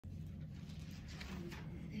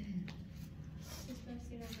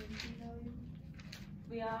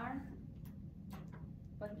We are,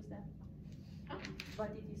 what was that? Oh.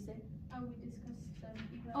 What did you say? We discussed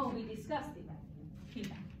p-value. Oh, we discussed the value,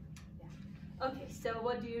 p-value. Yeah. Okay, so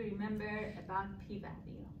what do you remember about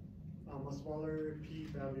p-value? A smaller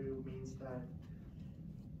p-value means that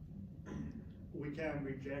we can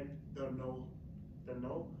reject the null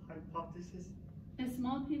hypothesis. A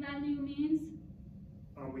small p-value means?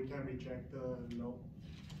 We can reject the null.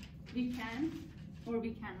 We can or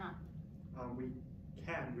we cannot? We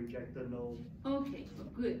can reject the null. Okay,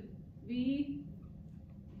 good. We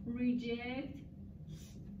reject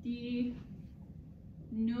the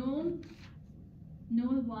null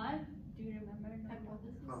what? Do you remember?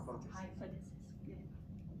 Hypothesis. Good.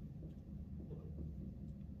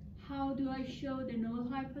 How do I show the null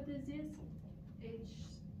hypothesis? H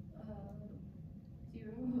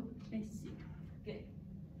 0. Let's see. Good.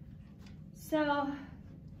 So,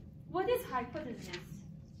 what is hypothesis? I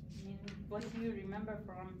mean, what do you remember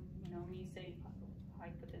from me saying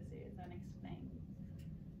hypothesis and explain?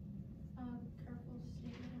 Careful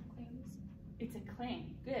statement of claims. It's a claim.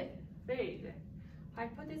 Good. Very good.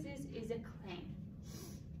 Hypothesis is a claim,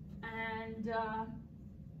 and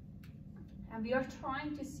we are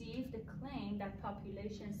trying to see if the claim that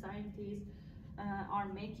population scientists are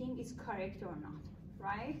making is correct or not,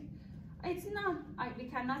 right? It's not. We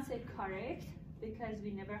cannot say correct because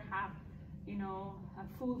we never have, a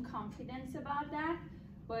full confidence about that.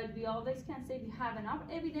 But we always can say we have enough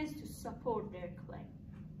evidence to support their claim,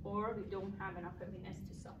 or we don't have enough evidence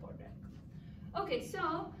to support their claim. Okay,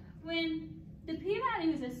 so when the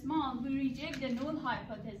p-value is small, we reject the null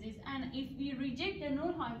hypothesis, and if we reject the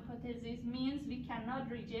null hypothesis, means we cannot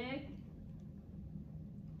reject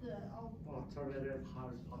The Alternative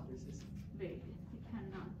hypothesis. Very good. We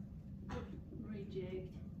cannot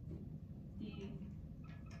reject the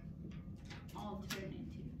alternative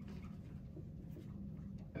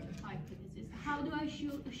hypothesis. How do I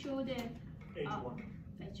show the H1.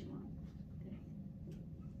 H1?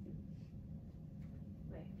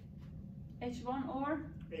 Wait. H1 or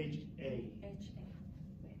HA. HA.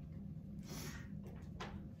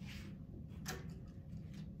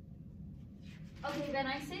 Okay, when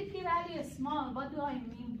I say p-value is small, what do I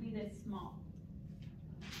mean with a small?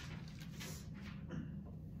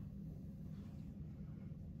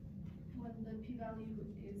 when the p-value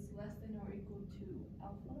is less than or equal to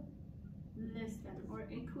alpha. Less than or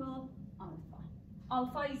equal alpha.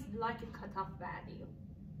 Alpha is like a cutoff value,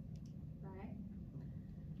 right?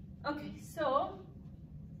 Okay, so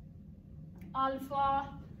alpha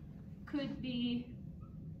could be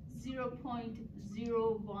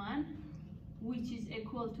 0.01, which is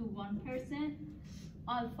equal to 1%.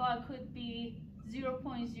 Alpha could be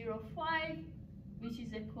 0.05, which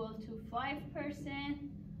is equal to 5%,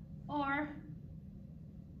 or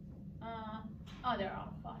other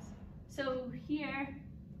alphas. So here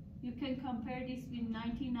you can compare this with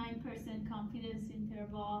 99% confidence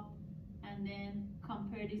interval, and then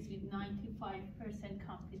compare this with 95%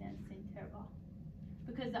 confidence interval,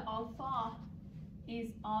 because the alpha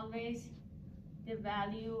is always the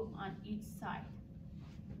value on each side.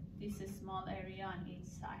 This is small area on each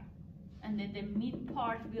side, and then the mid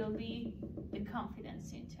part will be the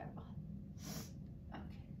confidence interval. Okay,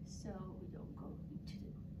 so we don't go into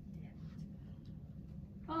the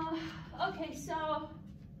depth. Okay, so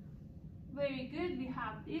very good. We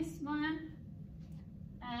have this one,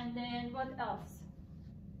 and then what else?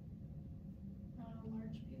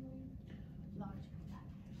 Large p-value. Large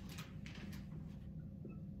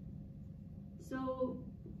p-value. So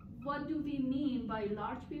what do we mean by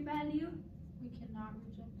large p-value? We cannot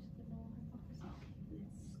reject the null hypothesis. Okay,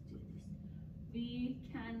 let's do this. We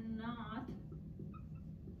cannot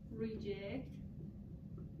reject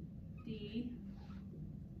the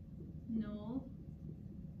null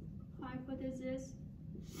hypothesis.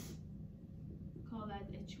 Call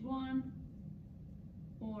that H1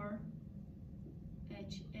 or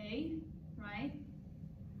HA, right?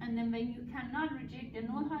 And then when you cannot reject the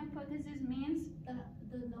null hypothesis means?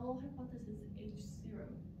 The null hypothesis is H0.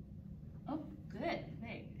 Oh, good,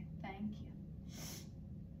 very good, thank you.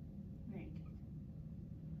 Very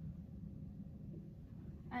good.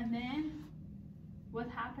 And then, what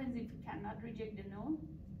happens if you cannot reject the null?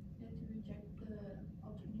 You have to reject the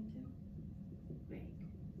alternative. Very good.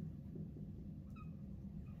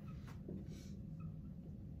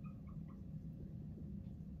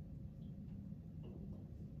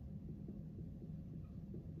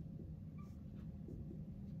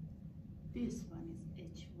 This one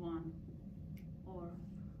is H1 or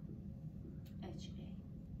HA.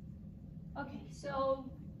 Okay, so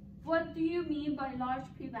what do you mean by large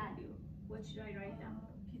p-value? What should I write down?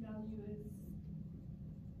 P-value is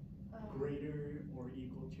Greater or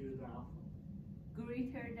equal to the alpha?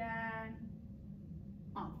 Greater than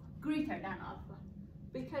alpha. Greater than alpha.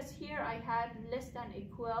 Because here I had less than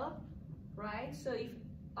equal, right? So if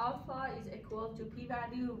alpha is equal to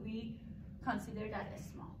p-value, we consider that as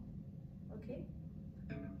small. Okay?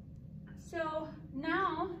 So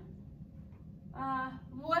now,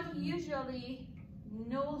 what usually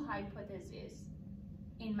null hypothesis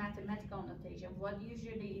in mathematical notation, what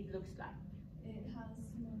usually it looks like? It has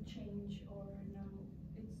no change or no,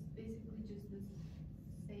 it's basically just the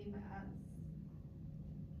same as,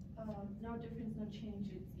 no difference, no change,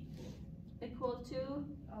 it's equal. Equal to?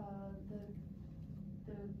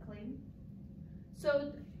 The claim.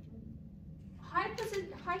 So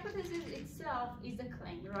hypothesis itself is a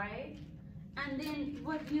claim, right? And then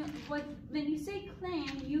when you say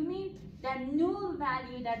claim, you mean that null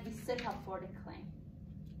value that we set up for the claim.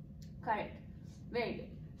 Correct. Very good.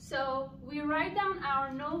 So we write down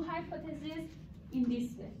our null hypothesis in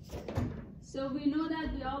this way. So we know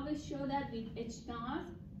that we always show that with H naught.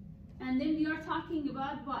 And then we are talking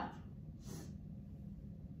about what?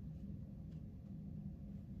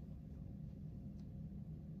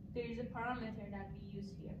 There is a parameter that we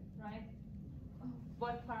use here, right?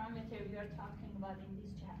 What parameter we are talking about in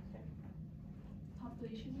this chapter?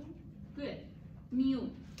 Population mean? Good. Mu,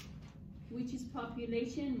 which is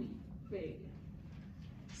population mean. Very good.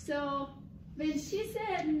 So when she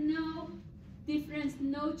said no difference,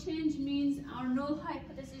 no change means our null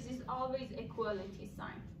hypothesis is always equality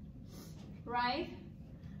sign, right?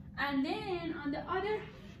 And then on the other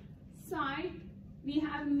side, we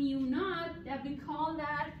have mu naught that we call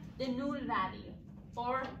that the null value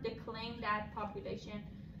or the claim that population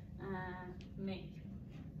make.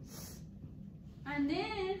 And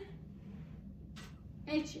then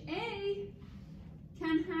HA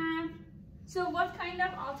can have, so what kind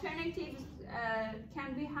of alternatives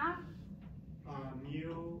can we have?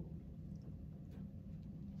 Mu.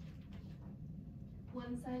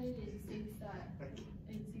 One-sided is things that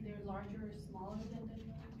it's either larger or smaller than the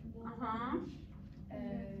null.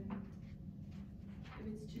 And if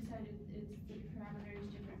it's two-sided, it's the parameter is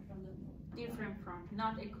different from the null. Different from,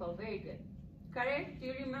 not equal. Very good. Correct? Do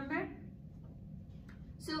you remember?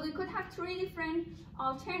 So we could have three different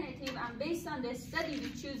alternatives, and based on the study, we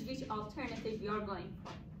choose which alternative we are going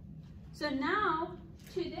for. So now,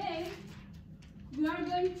 today, we are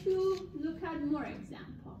going to look at more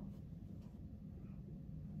examples.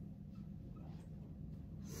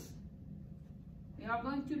 We are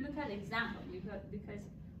going to look at examples because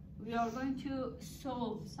we are going to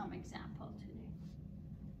solve some example today.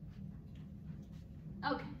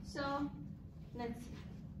 Okay, so let's see.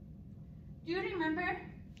 Do you remember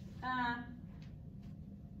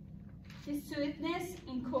the sweetness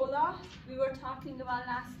in cola we were talking about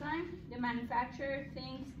last time? The manufacturer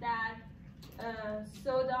thinks that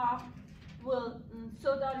soda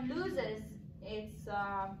loses its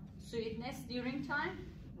sweetness during time,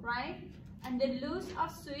 right? And the loss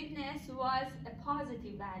of sweetness was a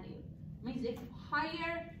positive value. Means if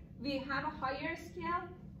we have a higher scale,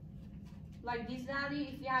 like this value,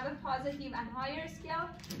 if you have a positive and higher scale,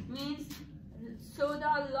 means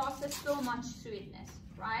soda loses so much sweetness,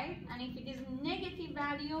 right? And if it is negative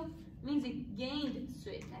value, means it gained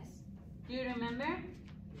sweetness. Do you remember?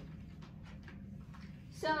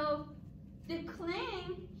 So the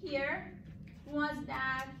claim here was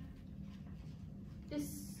that the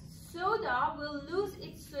soda will lose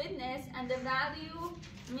its sweetness, and the value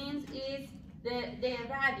means is the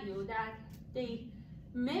value that they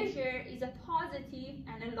measure is a positive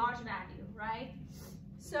and a large value, right?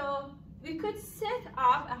 So we could set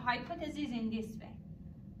up a hypothesis in this way.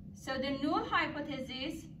 So the null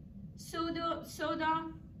hypothesis, soda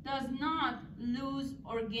does not lose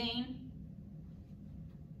or gain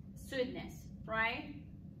sweetness, right?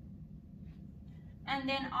 And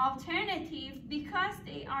then alternative, because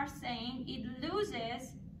they are saying it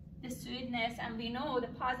loses the sweetness, and we know the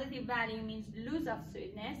positive value means lose of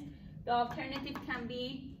sweetness, the alternative can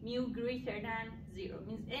be mu greater than 0.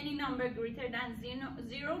 Means any number greater than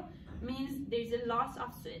 0 means there's a loss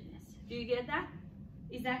of sweetness. Do you get that?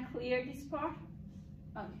 Is that clear, this part?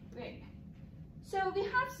 Okay, very good. So we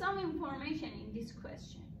have some information in this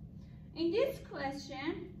question. In this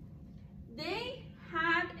question, they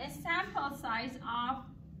had a sample size of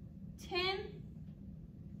 10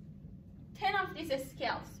 of these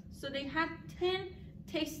scales. So they had 10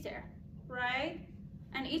 testers, right?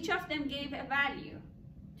 And each of them gave a value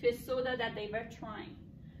to a soda that they were trying.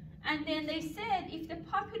 And then they said if the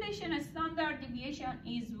population standard deviation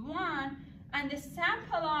is 1 and the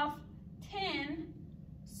sample of 10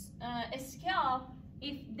 scale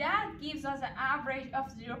if that gives us an average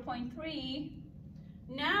of 0.3,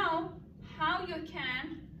 now how you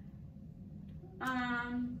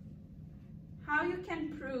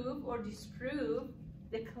can prove or disprove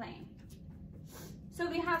the claim. So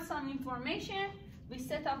we have some information, we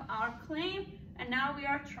set up our claim, and now we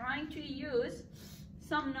are trying to use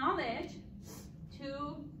some knowledge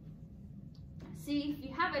to see if we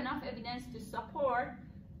have enough evidence to support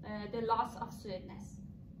the loss of sweetness.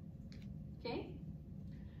 Okay?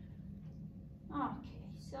 Okay,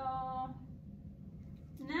 so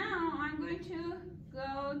now I'm going to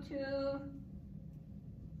go to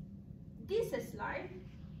this slide.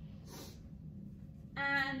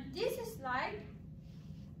 And this slide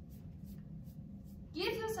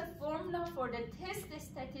gives us a formula for the test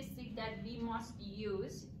statistic that we must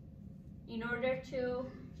use in order to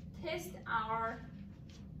test our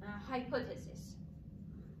hypothesis.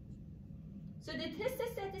 So the test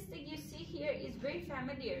statistic you see here is very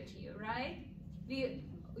familiar to you, right? We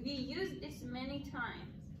used this many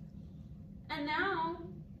times. And now,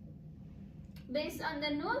 based on the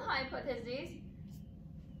null hypothesis,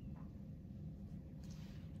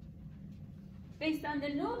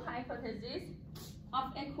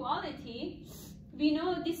 of equality, we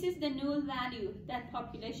know this is the null value that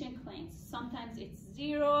population claims. Sometimes it's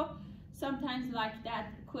 0, sometimes like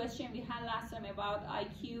that question we had last time about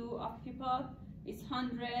IQ of people, it's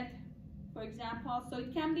 100, for example. So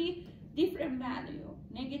it can be different value,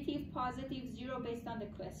 negative, positive, 0 based on the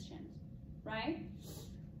questions, right?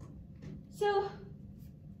 So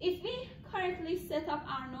if we correctly set up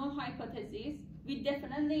our null hypothesis, we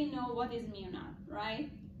definitely know what is mu naught, right?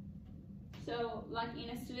 So like in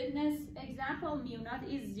a sweetness example, mu naught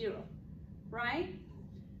is 0, right?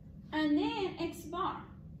 And then X bar.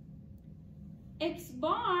 X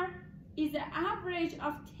bar is the average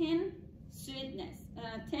of 10 sweetness,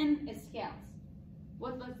 10 scales.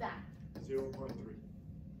 What was that? 0.3.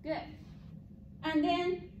 Good. And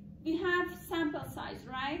then we have sample size,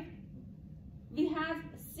 right? We have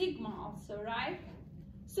sigma also, right?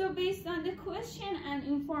 So based on the question and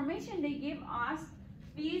information they give us,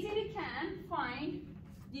 we easily can find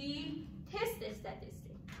the test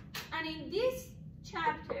statistic. And in this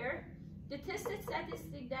chapter, the test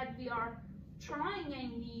statistic that we are trying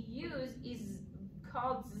and we use is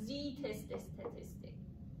called z-test statistic.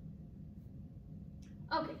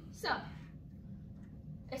 Okay, so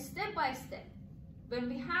step by step, when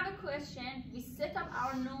we have a question, we set up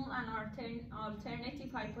our null and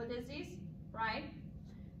alternative hypothesis, right?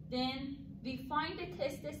 Then we find the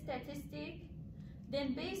test statistic.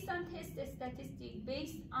 Then based on test statistic,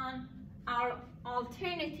 based on our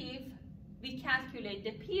alternative, we calculate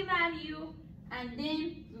the p-value, and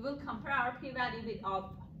then we will compare our p-value with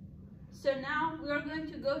alpha. So now we are going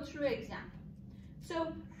to go through example.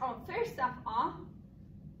 So first of all,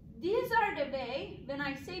 these are the way, when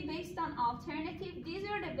I say based on alternative, these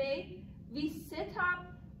are the way we set up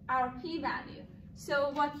our p-value.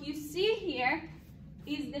 So what you see here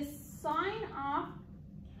is the sign of,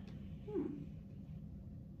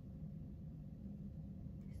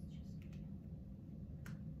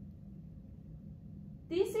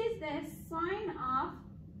 this is the sign of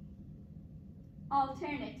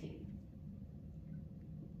alternative.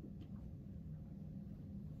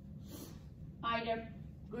 Either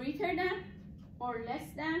greater than, or less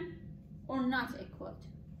than, or not equal to.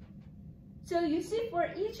 So you see, for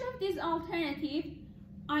each of these alternatives,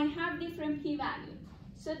 I have different p-value.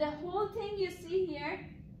 So the whole thing you see here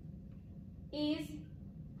is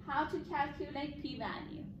how to calculate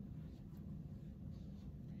p-value.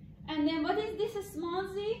 And then what is this small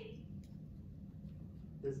z?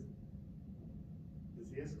 The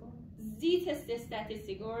z-score? Z-test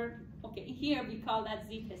statistic, or okay, here we call that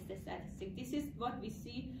z-test statistic. This is what we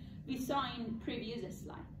saw in previous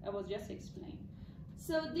slide. I was just explaining.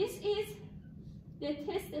 So this is the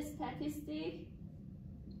test statistic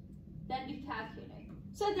that we calculate.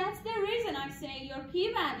 So that's the reason I say your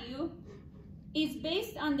p-value is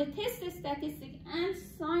based on the test statistic and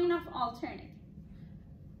sign of alternative.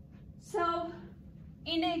 So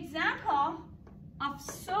in the example of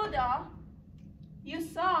soda, you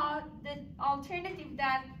saw the alternative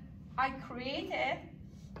that I created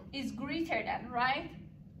is greater than, right?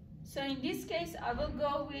 So in this case, I will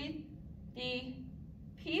go with the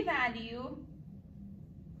p-value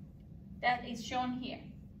that is shown here.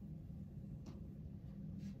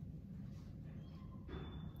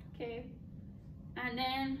 Okay, and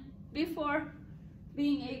then before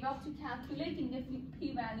being able to calculating the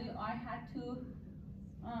p-value, I had to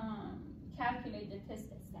calculate the test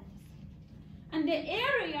statistic. And the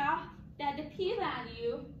area that the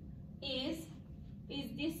p-value is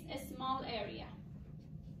this small area.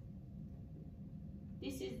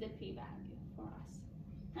 p-value for us.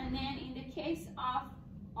 And then in the case of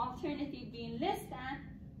alternative being less than,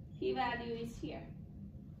 p-value is here.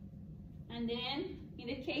 And then in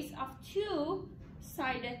the case of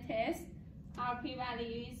two-sided test, our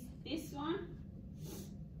p-value is this one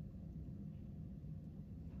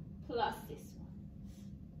plus this one.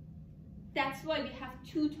 That's why we have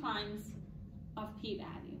 2 times of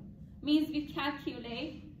p-value. Means we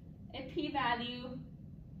calculate a p-value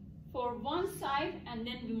for one side and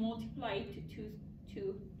then we multiply it to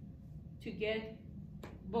 2 to get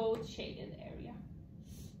both shaded area.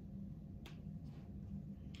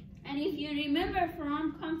 And if you remember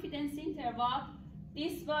from confidence interval,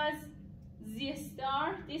 this was z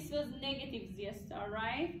star, this was negative z star,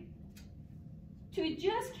 right? To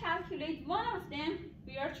just calculate one of them,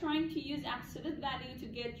 we are trying to use absolute value to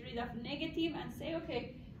get rid of negative and say,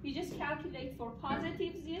 okay, we just calculate for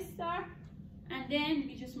positive z star and then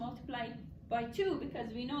we just multiply by 2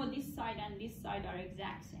 because we know this side and this side are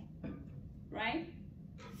exact same, right?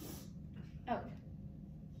 Okay.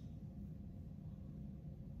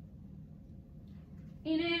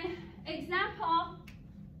 In an example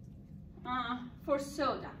for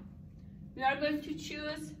soda, we are going to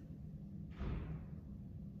choose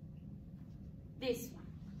this one,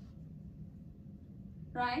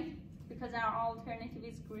 right? Because our alternative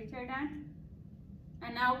is greater than.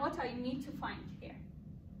 And now what I need to find here?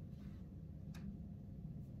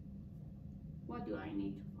 What do I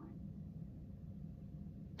need to find?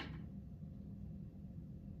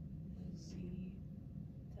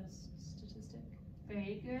 Z-test statistic.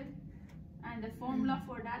 Very good. And the formula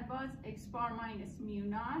for that was x bar minus mu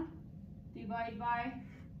naught divided by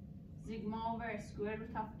sigma over square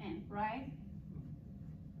root of n, right?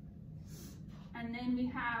 And then we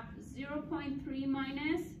have 0.3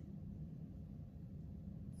 minus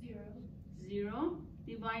 0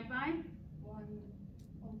 divided by 1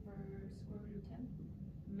 over square root of 10.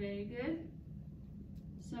 Very good.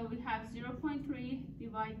 So we have 0.3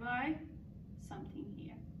 divided by something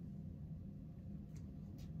here.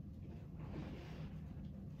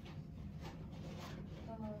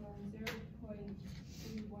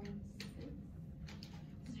 .316.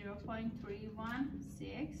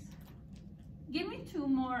 0.316. Give me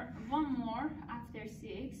one more after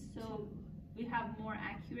 6, so we have more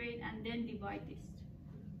accurate, and then divide this.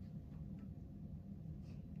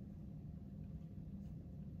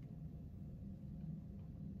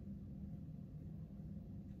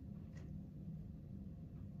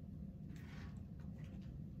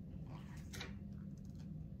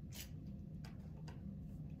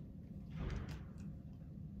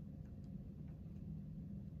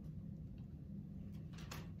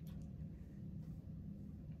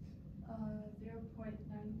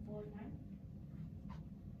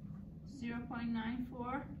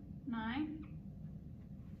 .949.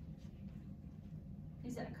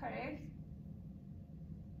 Is that correct?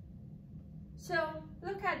 So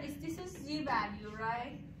look at this. This is z value,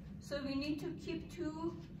 right? So we need to keep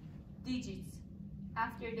 2 digits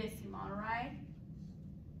after decimal, right?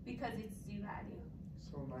 Because it's z value.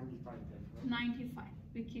 So 95 then, right? 95.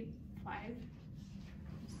 We keep 5.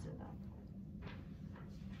 Instead of.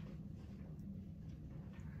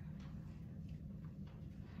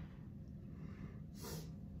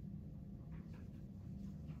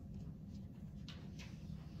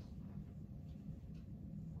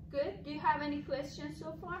 Good. Do you have any questions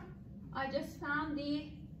so far? I just found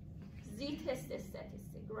the z-test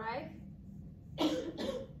statistic, right?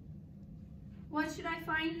 What should I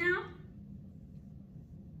find now?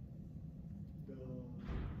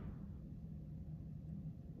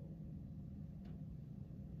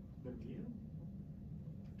 The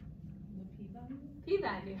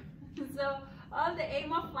P-value. So all the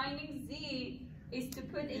aim of finding z is to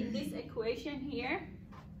put in this equation here,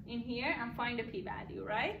 and find the p-value,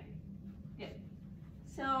 right? Good.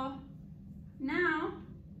 So now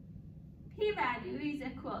p-value is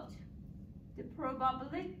equal to the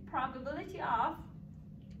probability of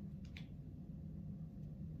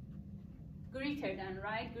greater than,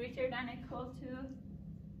 right? Greater than equal to,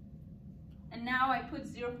 and now I put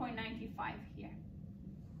 0.95 here.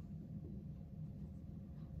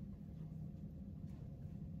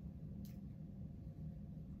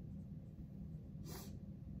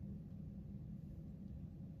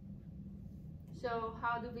 So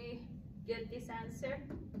how do we get this answer?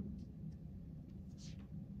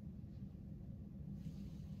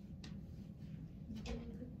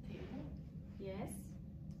 Yes.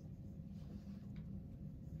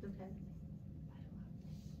 Look at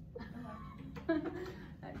it.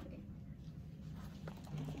 Okay.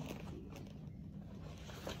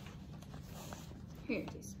 Here it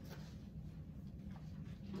is.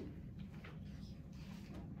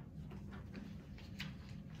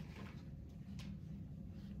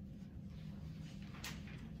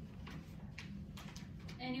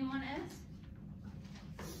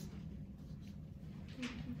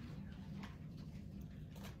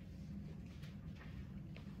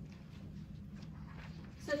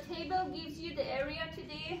 So table gives you the area to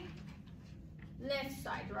the left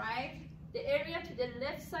side, right? The area to the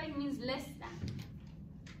left side means less than.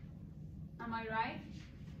 Am I right?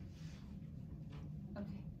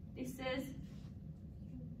 Okay, this is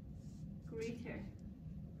greater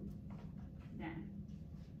than.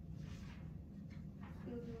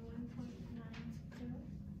 So the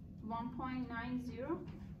 1.90 1.90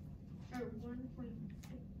 or 1.6.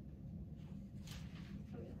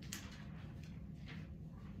 Oh yeah.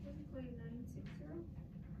 1.960.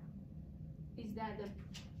 is that the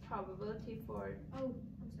probability for Oh, I'm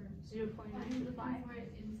sorry. 0.95? Are you looking for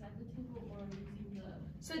it inside the table or using the?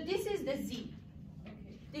 So this is the z.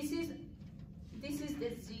 Okay. This is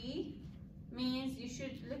the z, means you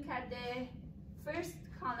should look at the first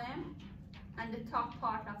column and the top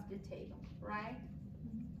part of the table, right?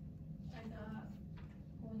 I got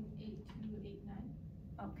 0.8289.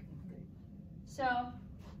 Okay, good. So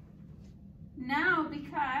now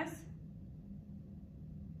because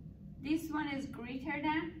this one is greater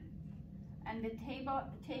than and the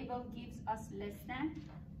table gives us less than,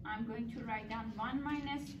 I'm going to write down 1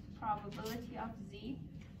 minus probability of z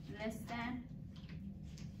less than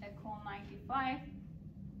equal 95,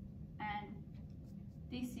 and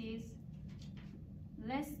this is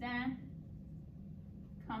less than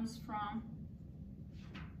comes from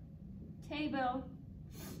table,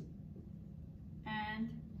 and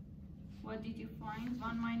what did you find?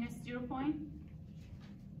 1 minus 0.8289.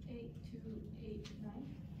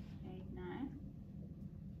 8289.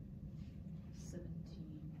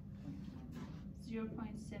 0.17.11.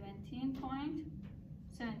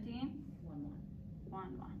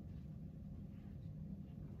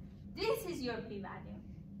 This is your p-value.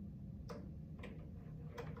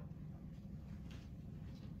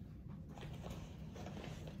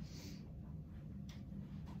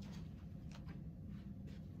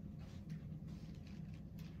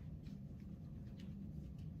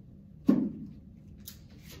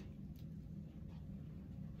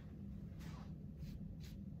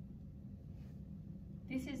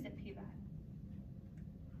 This is the p-value.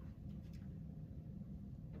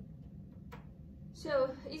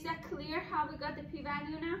 So, is that clear how we got the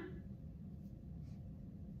p-value now?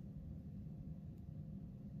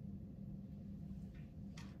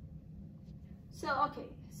 So, okay.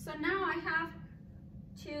 So now I have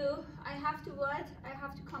to what? I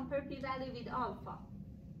have to compare p-value with alpha,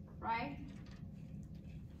 right?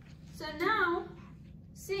 So now,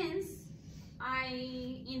 since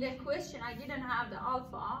in the question I didn't have the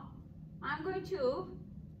alpha, I'm going to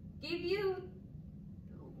give you,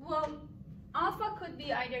 well, alpha could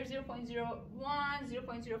be either 0.01,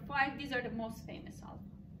 0.05, these are the most famous alpha,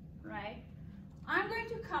 right? I'm going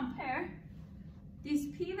to compare this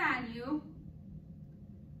p-value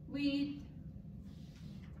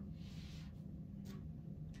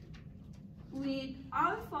with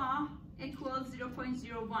alpha equals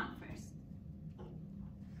 0.01 first.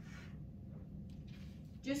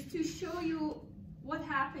 Just to show you what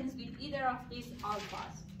happens with either of these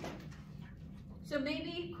alphas. So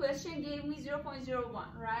maybe question gave me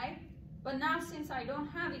 0.01, right? But now since I don't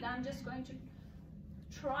have it, I'm just going to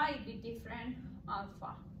try the different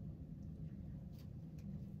alpha.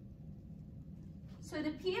 So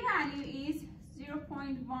the p-value is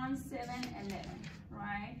 0.1711,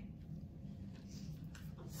 right?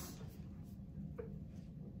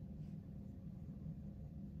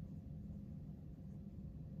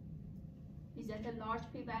 Is that a large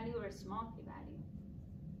p-value or a small p-value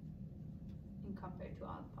in compared to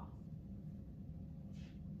alpha?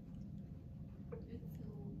 It's a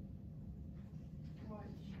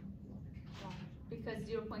large. Because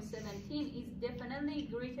 0.17 is definitely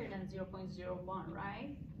greater than 0.01,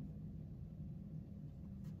 right?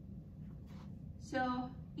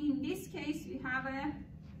 So in this case, we have a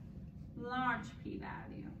large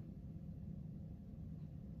p-value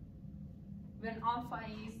when alpha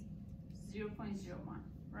is 0.01,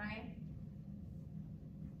 right?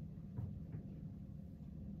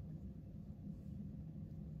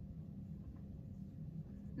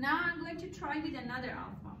 Now I'm going to try with another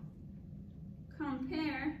alpha.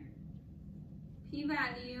 Compare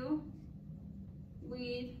p-value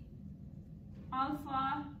with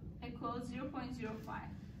alpha equals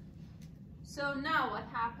 0.05. So now what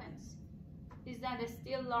happens? Is that a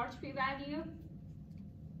still large p-value?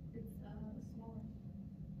 It's smaller.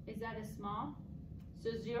 Is that a small? So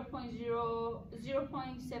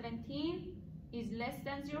 0.17 is less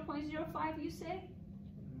than 0.05, you say?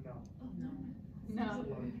 No. Oh no. No,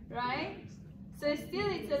 right? So still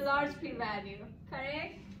it's a large p-value,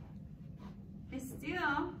 correct? It's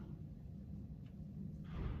still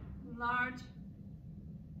large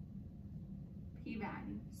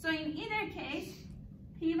p-value. So in either case,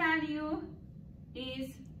 p-value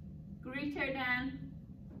is greater than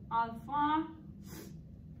alpha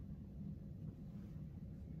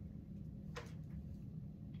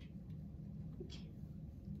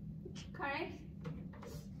correct?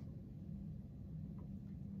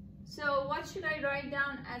 So what should I write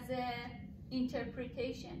down as a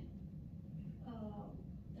interpretation?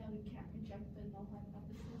 That we can't reject the null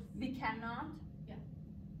hypothesis. We cannot? Yeah.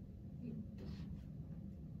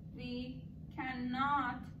 We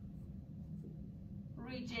cannot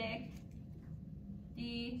reject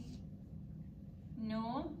the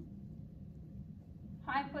null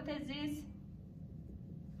hypothesis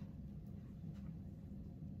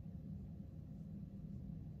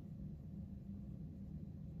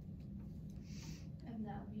and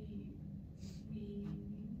that we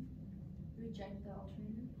reject the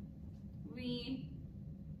alternative. we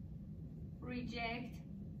reject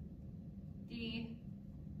the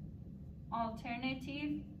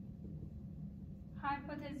alternative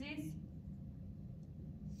hypothesis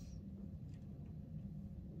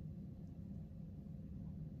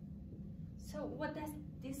so what does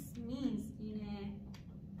this mean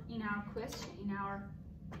in our question, in our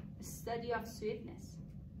study of sweetness?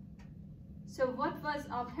 So what was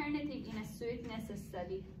alternative in a sweetness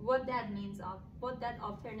study? What that means, what that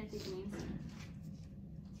alternative means?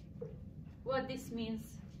 What this means?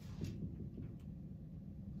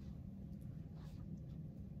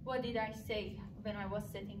 What did I say when I was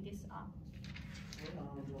setting this up?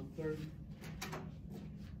 The third.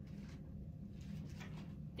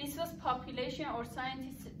 This was population or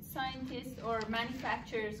scientists or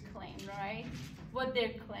manufacturers' claim, right? What their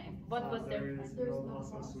claim? What was their claim? There is no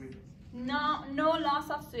loss of sweetness. No loss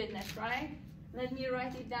of sweetness, right? Let me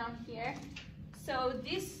write it down here. So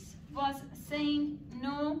this was saying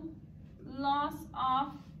no loss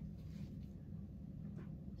of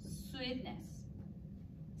sweetness.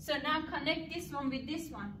 So now connect this one with this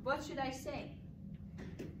one. What should I say?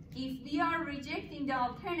 If we are rejecting the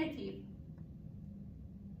alternative,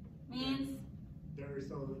 means there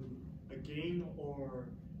is a gain or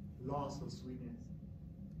loss of sweetness.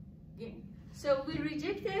 gain. So we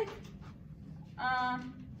rejected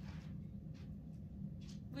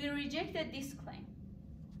this claim.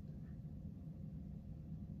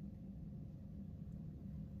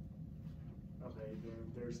 Okay,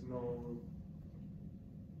 there's no.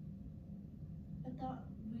 I thought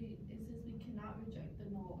it says we cannot reject the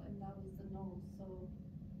null, and that was the null. So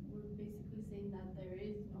we're basically saying that there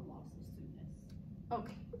is no loss of sweetness.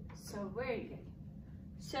 Okay, so very good.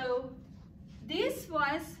 So this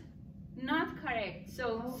was not correct.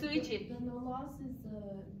 So switch it. The no loss is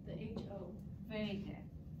the HO. Very good,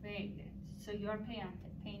 very good. So you are paying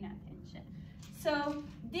attention. So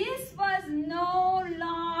this was no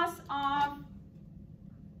loss of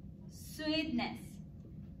sweetness,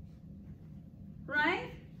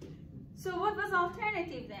 right? So what was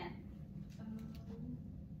alternative then?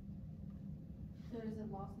 There is a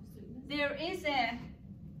loss of sweetness. There is a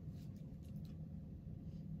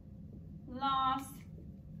loss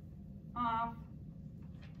of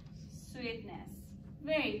sweetness.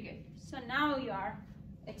 Very good. So now you are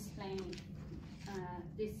explaining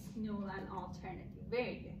this null and alternative.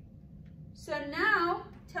 Very good. So now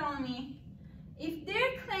tell me, if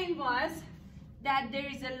their claim was that there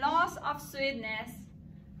is a loss of sweetness,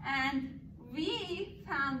 and we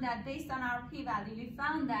found that based on our p-value, we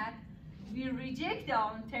found that we reject the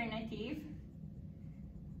alternative,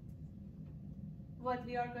 what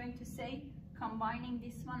we are going to say, combining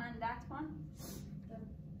this one and that one?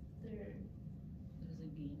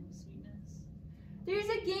 There's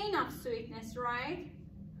a gain of sweetness, right?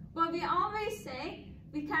 But we always say,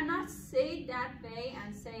 we cannot say it that way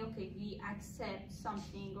and say, okay, we accept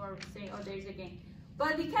something, or say, oh, there's a gain.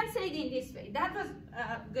 But we can say it in this way. That was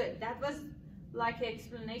good. That was like an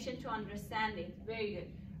explanation to understand it. Very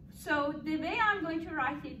good. So the way I'm going to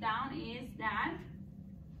write it down is that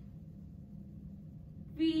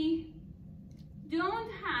we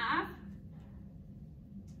don't have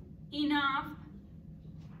enough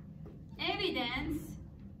evidence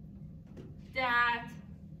that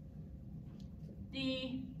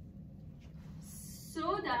the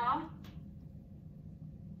soda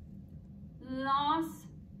lost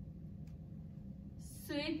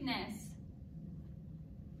sweetness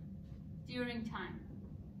during time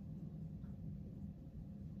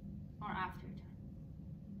or after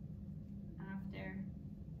time, after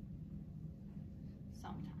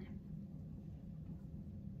some time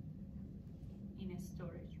in a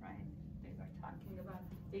storage, right? They were talking about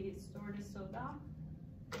they store the soda.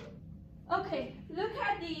 Okay, look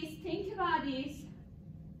at these, think about this.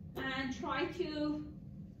 and try to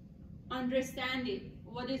understand it,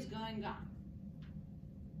 what is going on.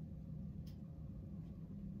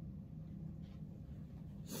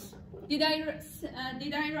 Did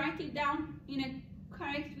I write it down in a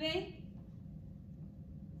correct way?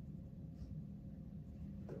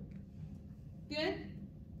 Good.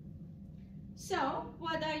 So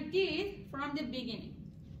what I did from the beginning,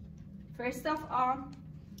 first of all,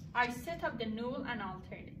 I set up the null and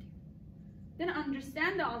alternative. Then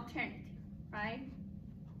understand the alternative, right?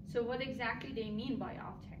 So what exactly they mean by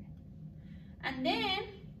alternative. And then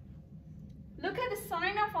look at the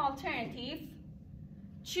sign of alternative.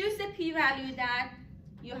 Choose the p-value that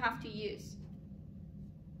you have to use.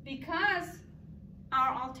 Because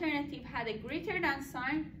our alternative had a greater than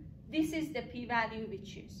sign, this is the p-value we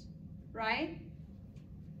choose, right?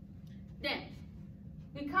 Then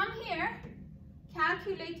we come here,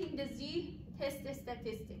 calculating the z-test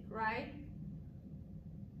statistic, right?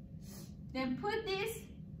 Then put this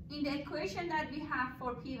in the equation that we have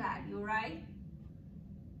for p-value, right?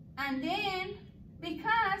 And then,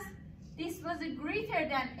 because this was a greater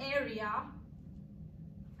than area,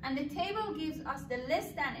 and the table gives us the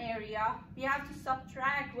less than area, we have to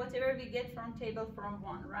subtract whatever we get from table from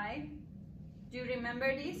 1, right? Do you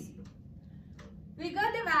remember this? We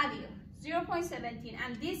got the value, 0.17,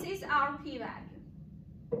 and this is our p-value.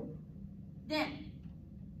 Then,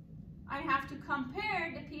 I have to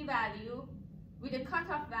compare the p-value with the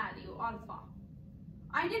cutoff value, alpha.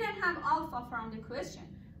 I didn't have alpha from the question.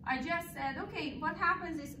 I just said, okay, what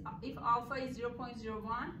happens is if alpha is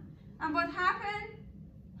 0.01, and what happens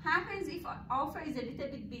if alpha is a little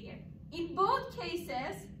bit bigger. In both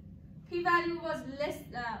cases, p-value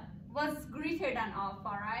was greater than alpha,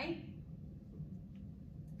 right?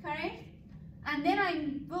 Correct? And then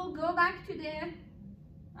I will go back to the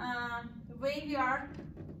way we are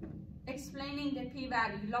explaining the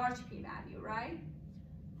p-value, large p-value, right?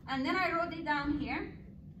 And then I wrote it down here.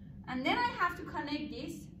 And then I have to connect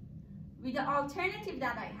this with the alternative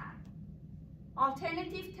that I have.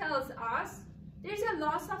 Alternative tells us there's a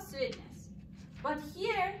loss of sweetness. But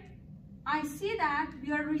here, I see that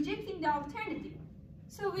we are rejecting the alternative.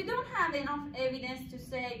 So we don't have enough evidence to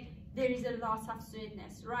say there is a loss of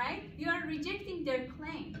sweetness, right? We are rejecting their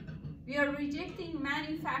claim. We are rejecting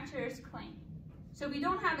manufacturer's claim. So we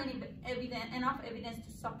don't have any enough evidence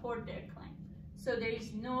to support their claim. So there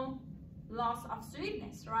is no loss of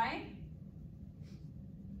sweetness, right?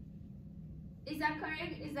 Is that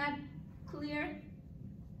correct? Is that clear?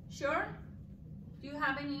 Sure? Do you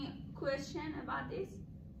have any question about this?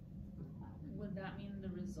 Would that mean the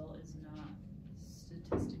result is not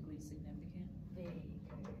statistically significant? Very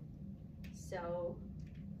good. So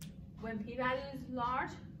when p-value is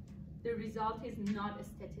large, the result is not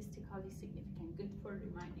statistically significant. Good for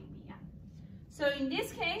reminding me, yeah. So in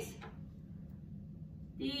this case,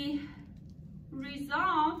 the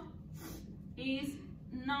result is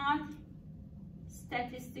not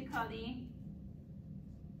statistically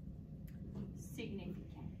significant.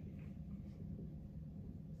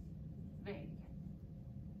 Very good.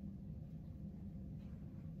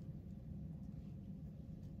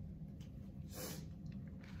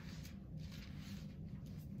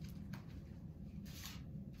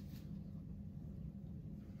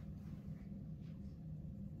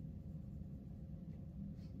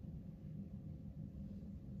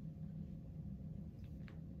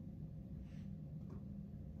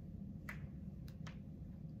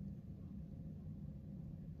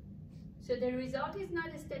 So the result is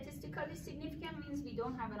not statistically significant means we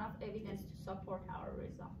don't have enough evidence to support our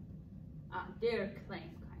result, their claim,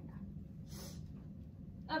 kind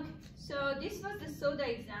of. Okay, so this was the soda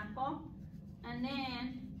example, and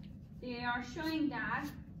then they are showing that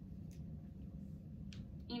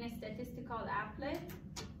in a statistical applet,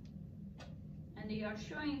 and they are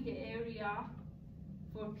showing the area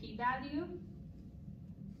for p-value,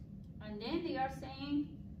 and then they are saying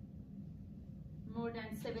more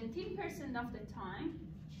than 17% of the time,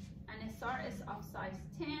 an SRS of size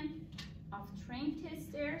 10 of trained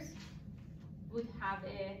testers would have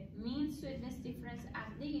a mean sweetness difference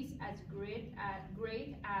at least as great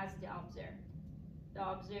as the observed. The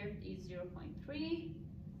observed is 0.3,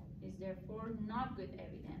 is therefore not good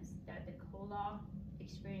evidence that the cola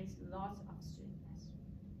experienced loss of sweetness.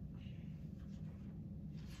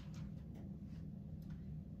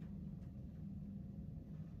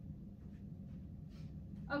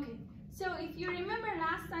 Okay, so if you remember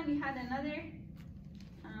last time we had another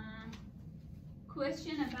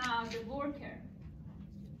question about the worker.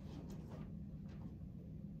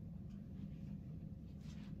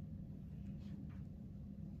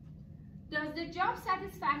 Does the job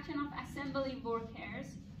satisfaction of assembly workers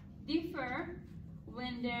differ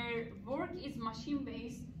when their work is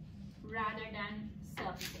machine-based rather than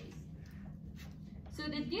self-based. So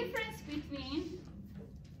the difference between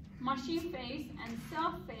machine-based and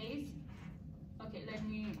self-based, okay, let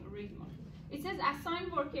me read more. It says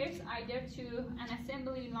assign workers either to an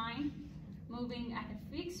assembly line moving at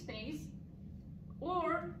a fixed pace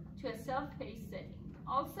or to a self-paced setting.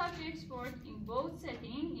 All subjects work in both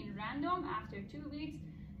settings in random after 2 weeks.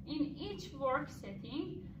 In each work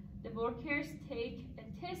setting, the workers take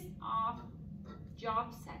a test of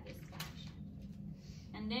job satisfaction.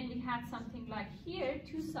 And then we had something like here,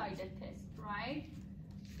 two-sided test, right?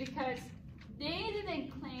 Because they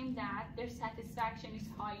didn't claim that their satisfaction is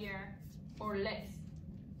higher or less,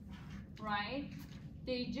 right?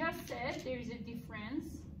 They just said there is a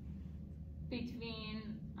difference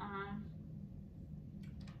between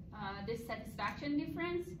the satisfaction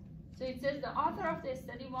difference. So it says the author of the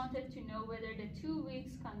study wanted to know whether the 2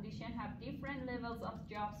 weeks condition have different levels of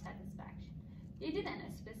job satisfaction. They didn't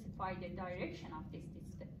specify the direction of this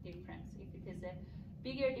difference, if it is a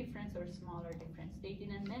bigger difference or smaller difference. They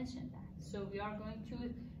didn't mention that. So we are going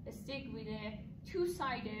to stick with a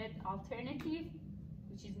two-sided alternative,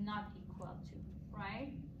 which is not equal to,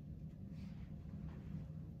 right?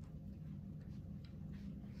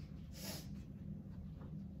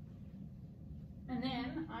 And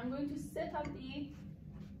then I'm going to set up the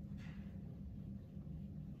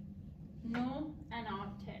null and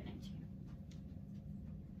alternative.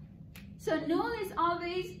 So null is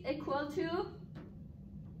always equal to,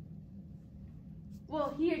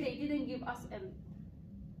 well, here they didn't give us a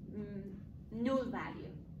null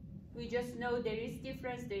value. We just know there is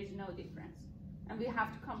difference, there is no difference. And we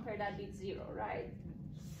have to compare that with 0, right?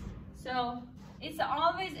 So it's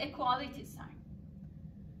always equality sign.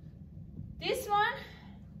 This one,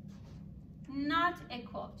 not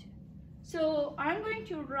equal to. So I'm going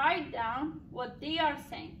to write down what they are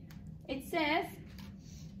saying. It says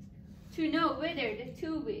to know whether the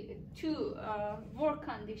two work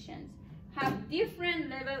conditions have different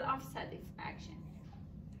level of satisfaction.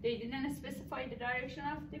 They didn't specify the direction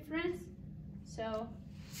of difference, so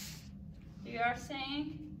they are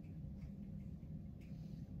saying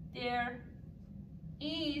there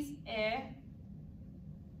is a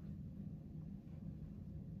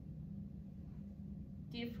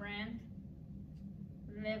different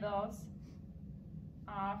levels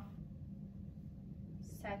of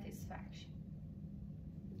satisfaction.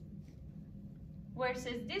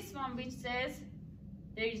 Versus this one, which says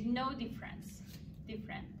there is no difference,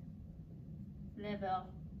 different level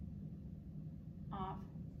of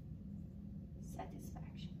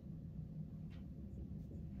satisfaction.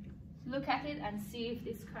 Look at it and see if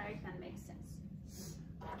this is correct and makes sense.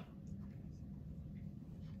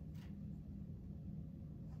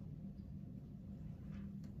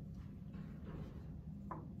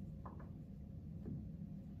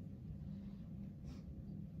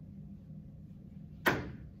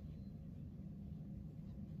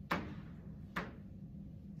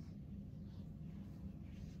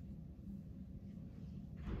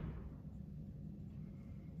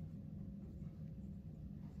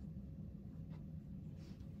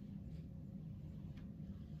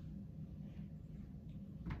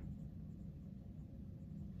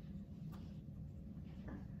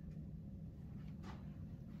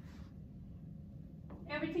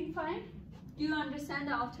 Everything fine? Do you understand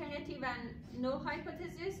the alternative and null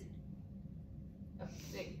hypothesis?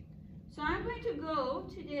 Okay. So I'm going to go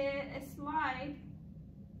to the slide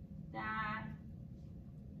that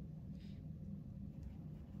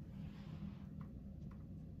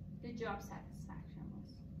the job satisfaction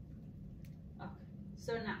was. Okay.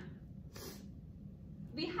 So now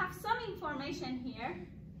we have some information here.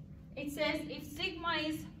 It says if sigma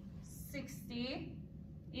is 60,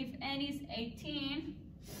 if n is 18,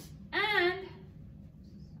 and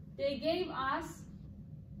they gave us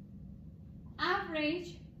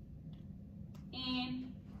average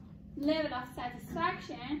in level of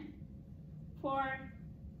satisfaction for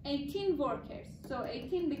 18 workers. So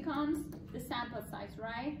 18 becomes the sample size,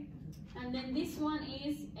 right? And then this one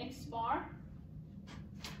is X bar,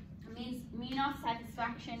 means mean of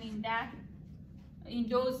satisfaction in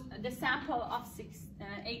those the sample of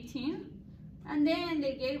 18. And then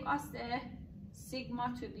they gave us the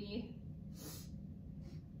sigma to be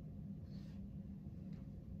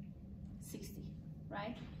 60,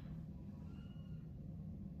 right?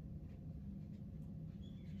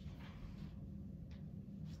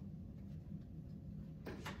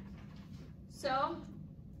 So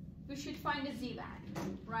we should find the z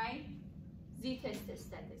value, right? Z-test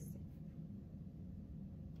statistic.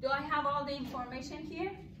 Do I have all the information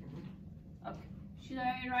here? Okay, should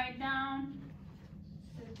I write down?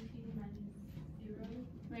 17 minus 0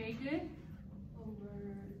 Very good. over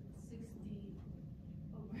 60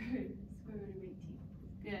 over square root of 18.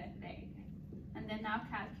 Good, very good. And then now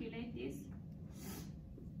calculate this.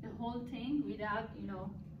 The whole thing without,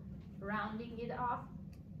 rounding it off.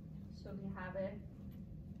 So we have a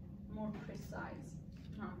more precise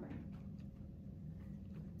number.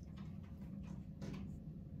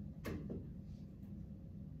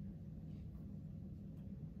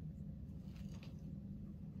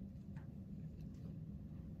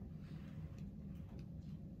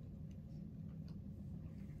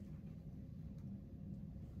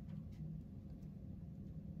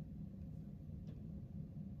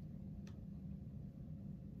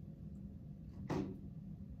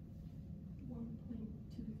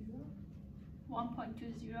 $1.20.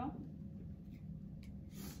 1.20.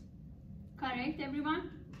 Correct, everyone?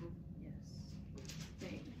 Yes.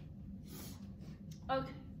 Very good.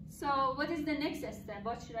 Okay, so what is the next step?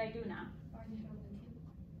 What should I do now? Find it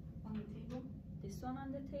on the table. This one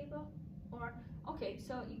on the table? Or, okay,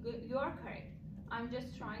 so you are correct. I'm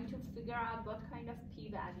just trying to figure out what kind of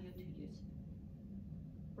p-value to use.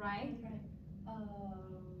 Right? Right.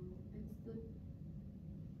 It's the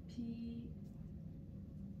P.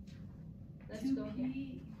 Let's 2P go here.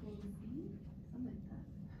 equals Z, something like that.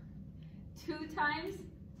 2 times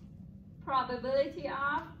probability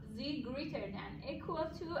of z greater than equal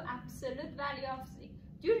to absolute value of z.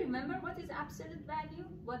 Do you remember what is absolute value?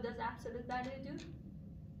 What does absolute value do?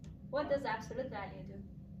 What does absolute value do?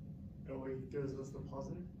 Oh, it gives us the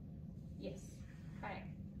positive? Yes, correct.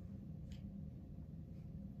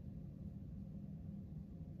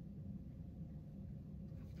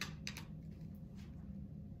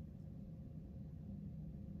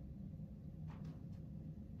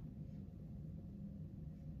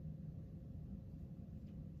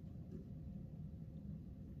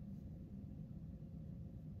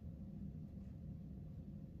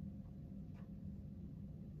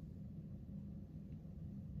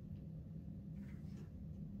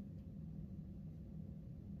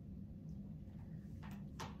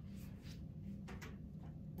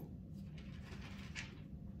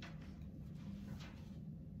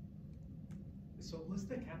 So what's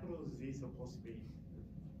the capital Z supposed to be?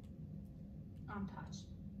 Untouched.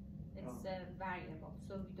 It's Oh. a variable,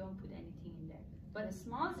 so we don't put anything in there. But a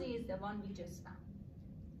small z is the one we just found.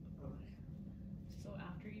 Okay. So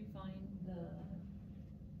after you find the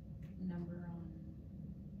number on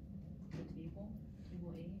the table,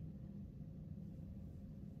 table A,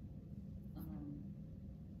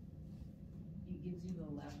 it gives you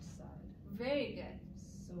the left side. Very good.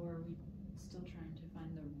 So are we still trying to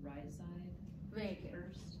find the right side Very good.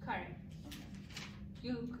 first? Correct. Okay.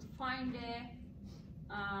 You could find the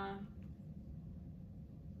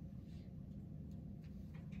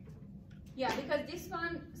yeah, because this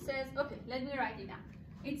one says, okay, let me write it down.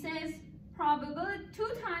 It says probability 2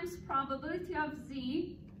 times probability of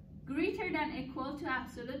z greater than equal to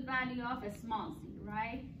absolute value of a small z,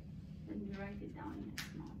 right? Let me write it down in a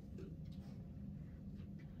small.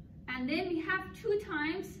 And then we have 2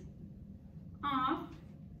 times of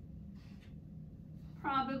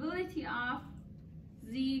probability of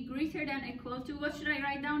z greater than equal to, what should I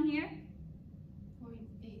write down here?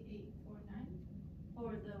 0.8849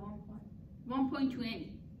 or the 1.20,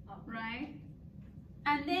 Oh. right?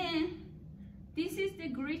 And then this is the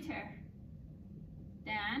greater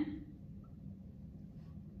than,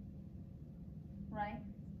 right?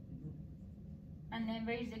 And then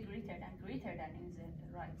where is the greater than? Greater than is the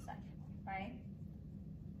right side, right?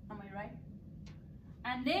 Am I right?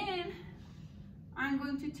 And then I'm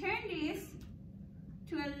going to turn this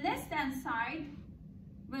to a less than side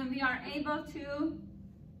when we are able to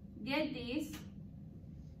get this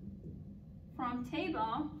from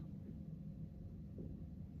table.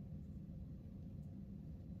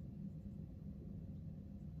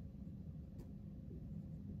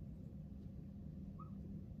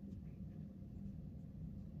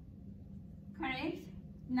 Correct?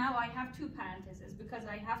 Now I have 2 parentheses because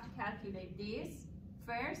I have to calculate this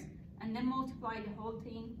first and then multiply the whole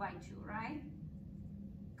thing by 2, right?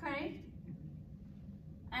 Correct?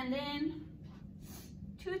 And then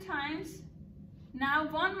 2 times, now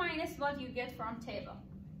 1 minus what you get from table.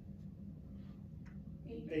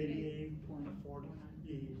 88.4.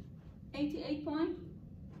 88 point?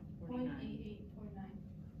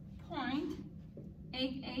 0.8849.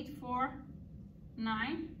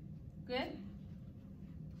 0.8849. Good.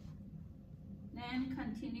 Then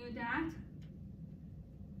continue that.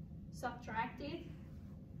 Subtract it.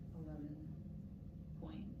 11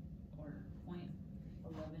 point or point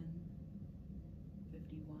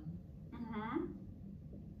 1151.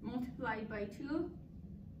 multiplied by 2.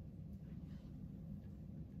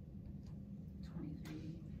 23.02.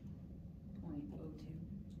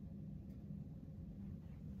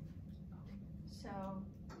 So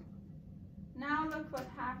now look what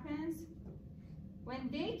happens when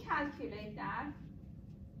they calculate that.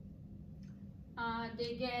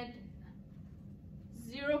 They get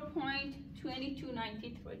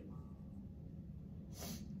 0.2293.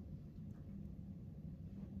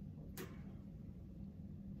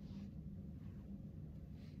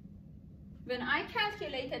 When I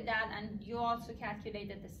calculated that, and you also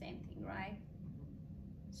calculated the same thing, right?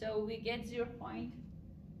 So we get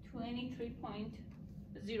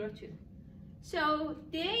 0.23.02. So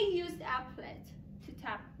they used Applet to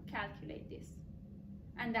calculate this.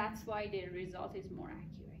 And that's why the result is more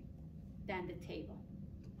accurate than the table.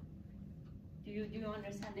 Do you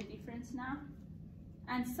understand the difference now?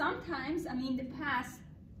 And sometimes, I mean, the past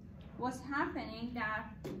was happening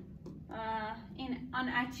that on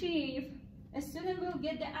Achieve, a student will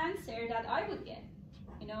get the answer that I would get.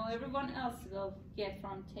 You know, everyone else will get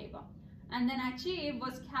from table. And then Achieve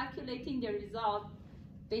was calculating the result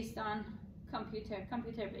based on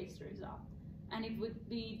computer-based result. And it would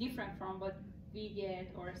be different from what we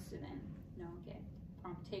get or a student get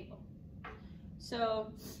from table.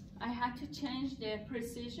 So I had to change the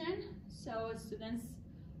precision so students'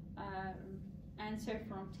 answer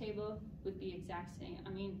from table would be exact same. I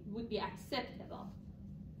mean, would be acceptable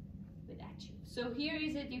with Achieve. So here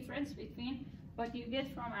is a difference between what you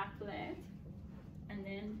get from Applet and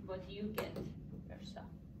then what you get yourself.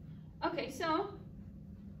 Okay, so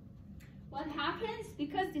what happens,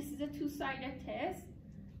 because this is a two-sided test,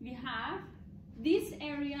 we have this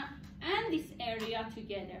area and this area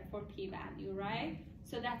together for p-value, right?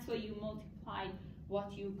 So that's why you multiply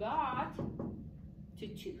what you got to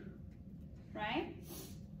 2, right?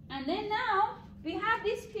 And then now we have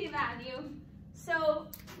this p-value. So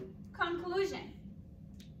conclusion.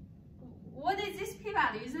 What is this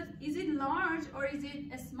p-value? Is it large or is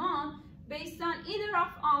it small based on either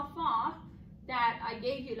of alpha that I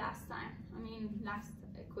gave you last time? I mean, last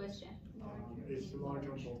question. It's large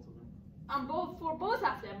on both of them. For both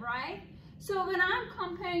of them, right? So when I'm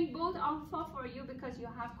comparing both alpha for you, because you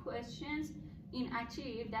have questions in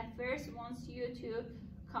Achieve that first wants you to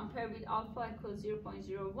compare with alpha equals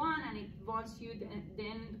 0.01, and it wants you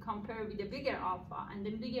then compare with the bigger alpha, and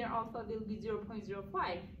the bigger alpha will be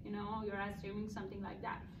 0.05. You know, you're assuming something like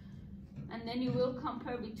that. And then you will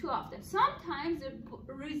compare with two of them. Sometimes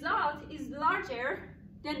the result is larger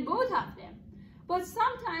than both of them, but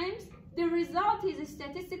sometimes the result is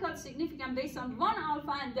statistically significant based on one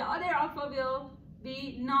alpha, and the other alpha will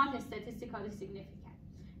be not statistically significant.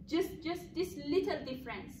 Just this little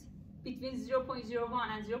difference between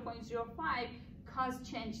 0.01 and 0.05 cause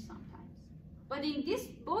change sometimes. But in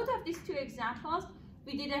both of these two examples,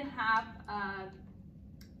 we didn't have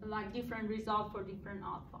like different result for different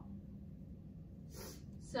alpha.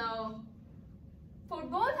 So for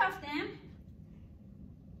both of them,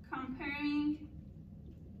 comparing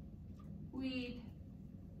with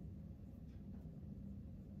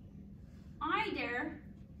either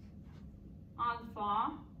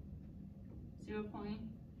alpha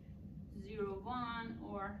 0.01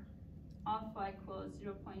 or alpha equals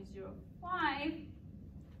 0.05,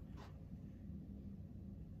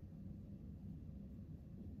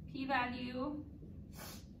 p-value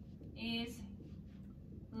is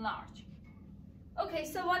large. Okay,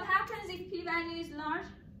 so what happens if p-value is large?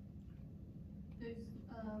 We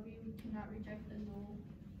cannot reject the null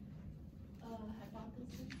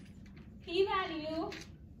hypothesis. P-value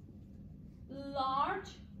large,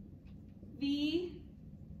 we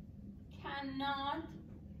cannot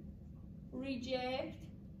reject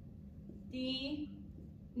the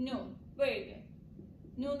null. Very good.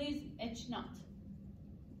 Null is H naught.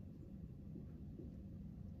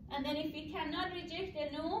 And then if we cannot reject the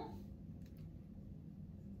null,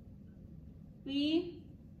 we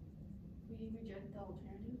reject the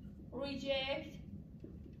alternative. Reject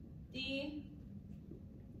the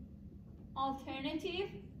alternative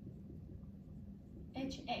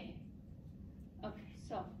HA. Okay,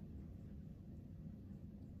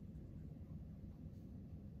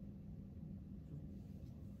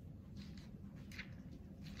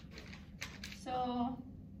 so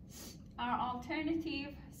our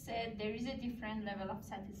alternative said there is a different level of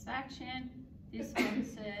satisfaction. This one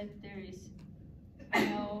said there is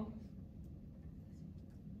no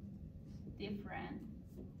different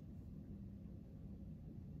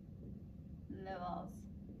levels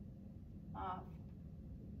of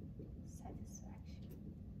satisfaction.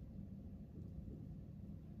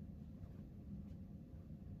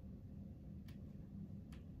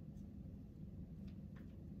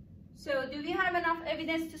 So do we have enough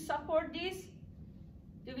evidence to support this?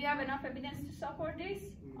 Do we have enough evidence to support this?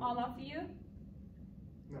 No. All of you?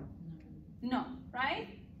 No. No, right?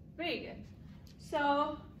 Very good.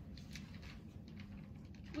 So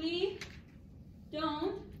we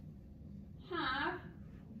don't have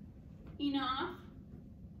enough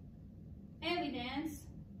evidence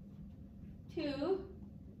to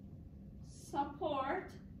support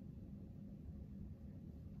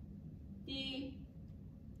the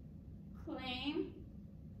claim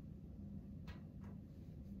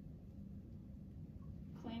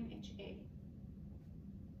HA.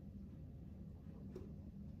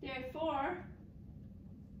 Therefore,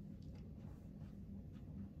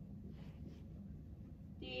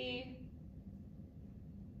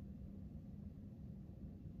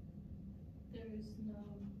 there is no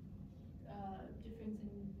difference in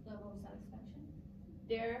level of satisfaction.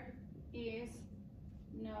 there is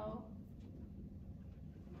no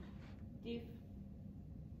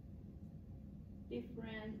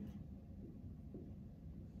different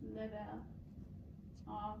level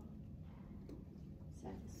of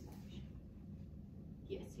satisfaction.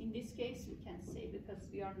 Yes, in this case we can say, because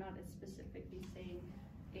we are not specifically saying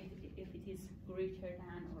if it is greater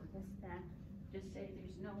than or less than, just say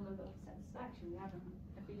there's no level of satisfaction. We have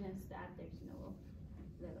evidence that there's no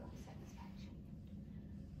level of satisfaction.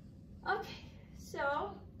 Okay,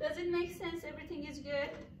 so does it make sense? Everything is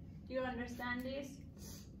good? Do you understand this?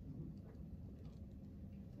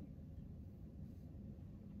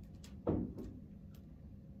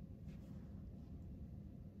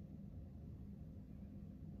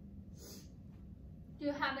 Do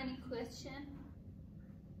you have any question?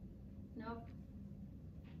 No?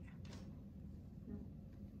 No.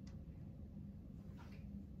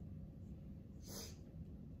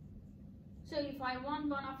 So if I want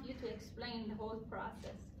one of you to explain the whole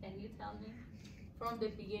process, can you tell me from the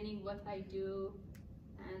beginning what I do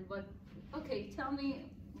and what, okay, tell me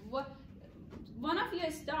what, one of you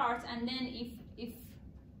starts, and then if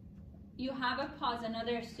you have a pause,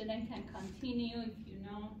 another student can continue if you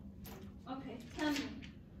know. Okay, tell me.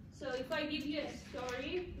 So if I give you a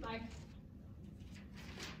story like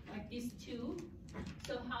these two,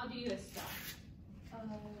 so how do you start?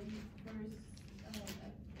 First,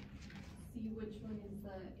 see which one is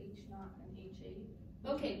the H0 and HA.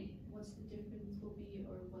 Okay. What's the difference will be,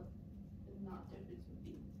 or what the not difference would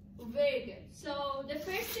be. Very good. So the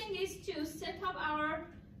first thing is to set up our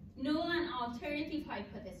null and alternative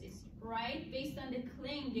hypothesis, right? Based on the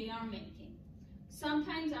claim they are making.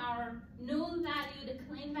 Sometimes our null value, the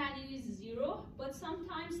claim value is 0, but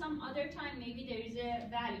sometimes, some other time, maybe there is a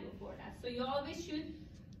value for that. So you always should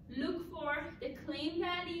look for the claim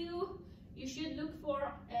value. You should look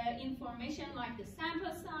for information like the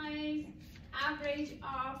sample size, average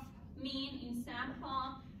of mean in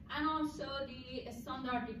sample, and also the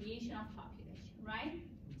standard deviation of population, right?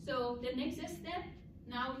 So the next step,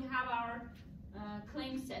 now we have our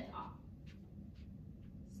claim set up.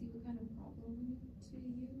 See what kind of problem to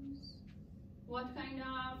use. What kind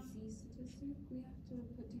of? Z statistic we have to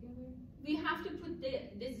put together. We have to put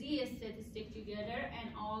the Z statistic together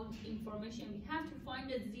and all information. We have to find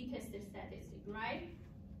the Z test statistic, right?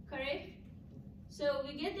 Correct? So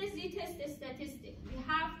we get the Z test statistic. We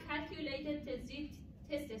have calculated the Z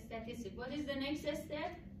test statistic. What is the next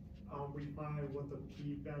step? We find what the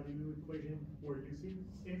p-value equation we're using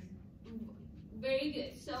is. Very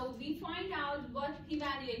good. So we find out what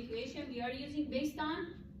p-value equation we are using based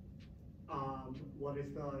on? What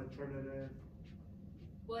is the alternative?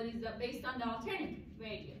 What is the based on the alternative?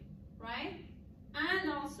 Very good, right? And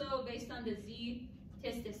also based on the Z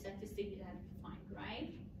test statistic that we find,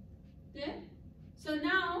 right? Good. So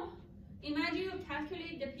now imagine you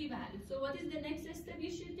calculate the p-value. So what is the next step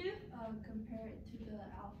you should do? Compare it to the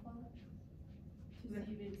alpha to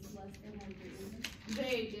see if it's less than or greater than.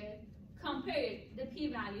 Very good. Compare the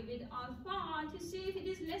p-value with alpha to see if it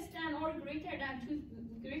is less than or greater than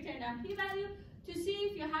p-value, to see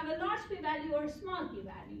if you have a large p-value or a small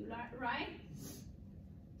p-value, right?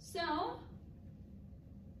 So,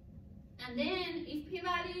 and then if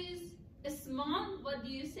p-value is small, what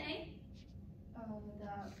do you say?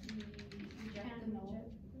 That we reject the null.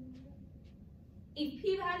 If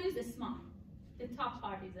p-value is small, the top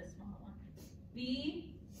part is a small one.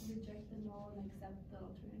 We reject the null and accept the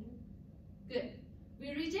alternative. Good. We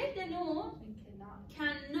reject the null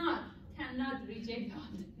And cannot reject the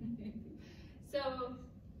alternative. So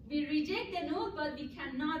we reject the null, but we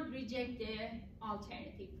cannot reject the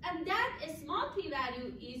alternative. And that a small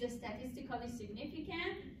p-value is statistically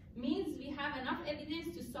significant, means we have enough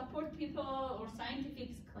evidence to support people or scientific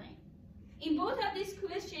claim. In both of these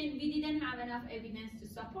questions, we didn't have enough evidence to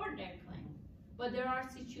support their claim. But there are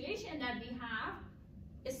situations that we have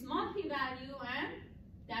a small p-value and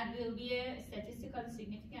that will be a statistically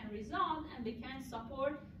significant result and we can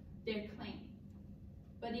support their claim.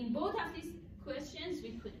 But in both of these questions,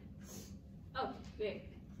 we couldn't. Okay, great.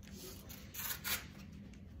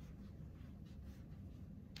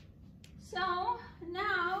 So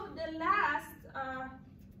now the last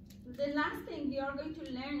thing we are going to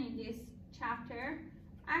learn in this chapter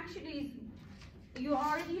actually is you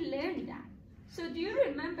already learned that. So do you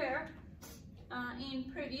remember in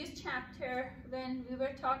previous chapter when we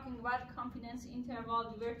were talking about confidence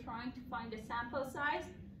interval, we were trying to find the sample size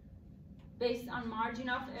based on margin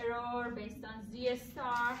of error, based on Z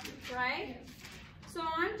star, right? So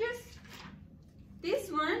I'm just, this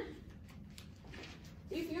one,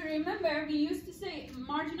 if you remember, we used to say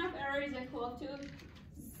margin of error is equal to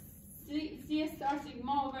Z star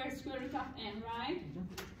sigma over square root of n, right?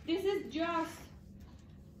 This is just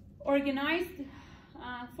organized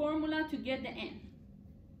formula to get the n.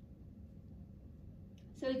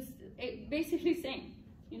 So it's basically same.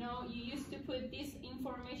 You know, you used to put this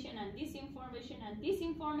information and this information and this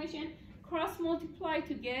information, cross multiply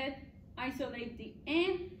to isolate the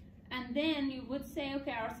n, and then you would say,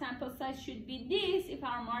 okay, our sample size should be this if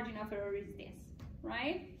our margin of error is this,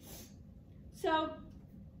 right? So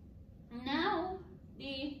now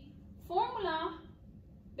the formula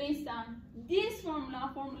based on this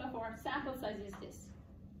formula for sample size is this.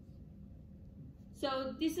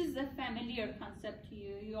 So this is a familiar concept to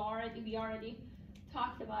you. We already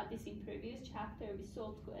talked about this in previous chapter. We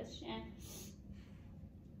solved question.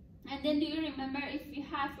 And then do you remember if we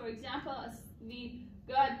had, for example, we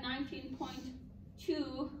got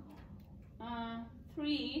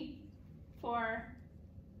 19.23 for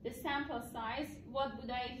the sample size, what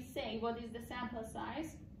would I say? What is the sample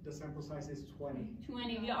size? The sample size is 20.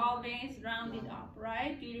 20, we always round it up,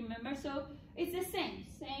 right? Do you remember? So it's the same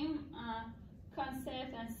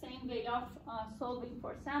concept and same way of solving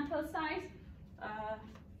for sample size.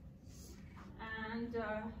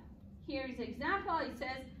 Here is example. It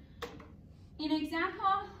says, in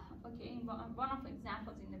example, okay, one of the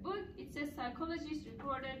examples in the book, it says psychologists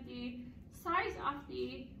reported the size of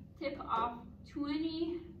the tip of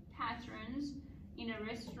 20 patrons in a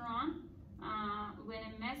restaurant when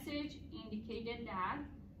a message indicated that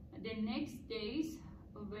the next day's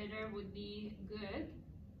weather would be good.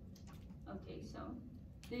 Okay, so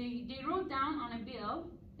they wrote down on a bill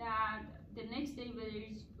that the next day weather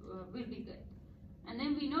will be good. And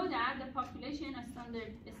then we know that the population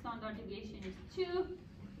standard deviation is 2.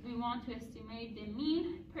 We want to estimate the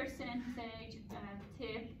mean percentage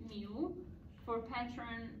tip mu for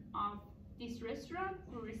patron of this restaurant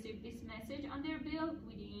who received this message on their bill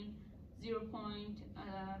within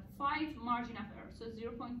 0.5 margin of error. So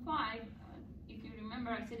 0.5, if you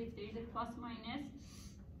remember, I said if there is a plus minus,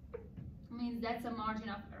 means that's a margin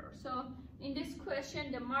of error. So in this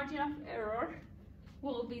question, the margin of error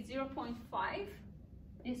will be 0.5,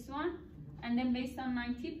 this one, and then based on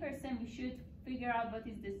 90%, we should figure out what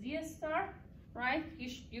is the Z star, right?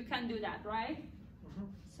 You can do that, right?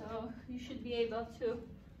 So you should be able to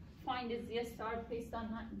find the Z star based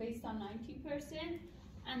on 90%,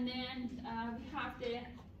 and then we have the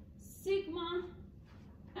sigma,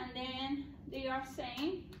 and then they are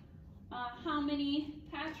saying how many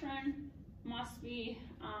patron must be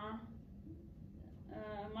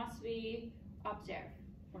observed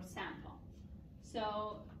or sample.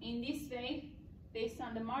 So in this way, based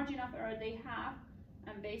on the margin of error they have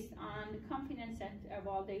and based on the confidence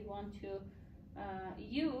interval they want to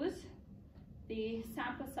use, the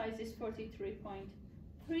sample size is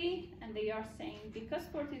 43.3, and they are saying because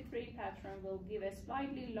 43 patron will give a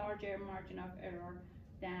slightly larger margin of error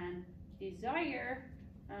than desired,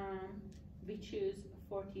 we choose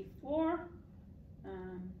 44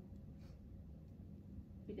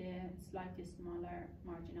 with a slightly smaller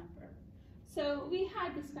margin of error. So we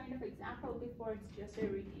had this kind of example before. It's just a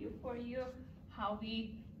review for you how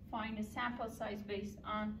we find a sample size based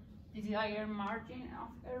on desired margin of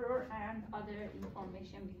error and other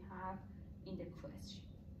information we have in the question.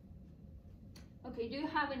 Okay, do you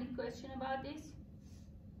have any question about this?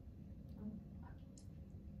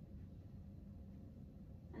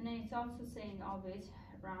 And then it's also saying always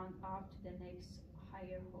round up to the next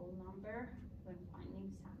higher whole number when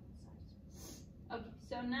finding sample size. Okay,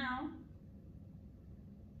 so now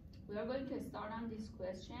we are going to start on this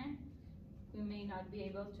question. We may not be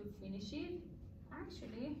able to finish it.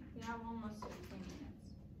 Actually, we have almost 15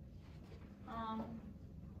 minutes.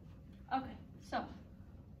 Okay, so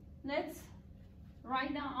let's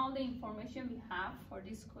write down all the information we have for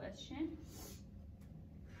this question.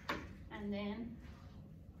 And then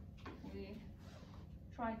we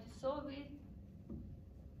try to solve it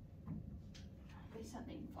based on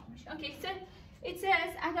the information. Okay, so it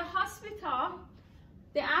says at a hospital,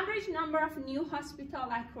 the average number of new hospital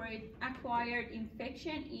acquired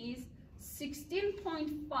infection is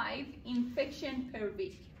 16.5 infection per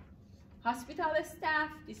week. Hospital staff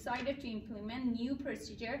decided to implement new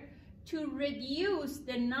procedure to reduce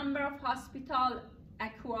the number of hospital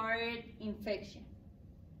acquired infection.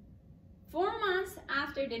 4 months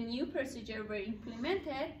after the new procedure were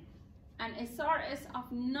implemented, an SRS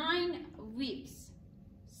of 9 weeks.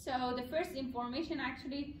 So the first information,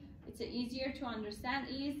 actually, it's easier to understand,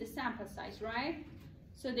 is the sample size, right?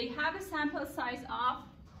 So they have a sample size of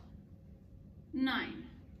 9.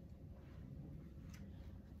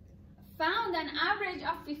 Found an average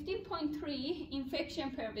of 15.3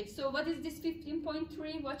 infection per week. So what is this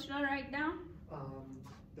 15.3? What should I write down?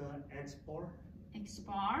 The X bar. X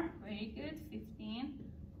bar, very good,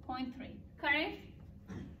 15.3, correct?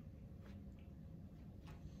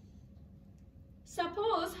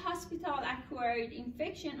 Suppose hospital-acquired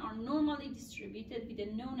infection are normally distributed with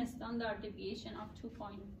a known standard deviation of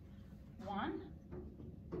 2.1.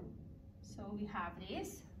 So we have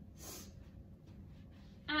this.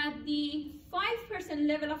 At the 5%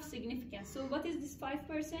 level of significance. So what is this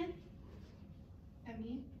 5%?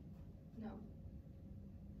 ME? No.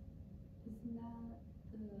 Isn't that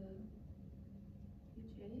the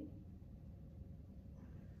PJ?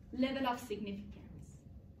 Level of significance.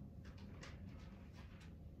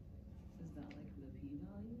 Is that like the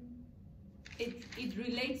p-value? It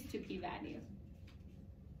relates to p-value.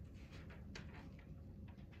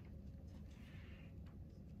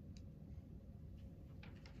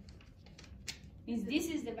 This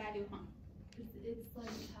is the value, huh? It's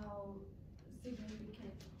like how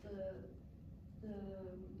significant the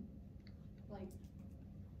like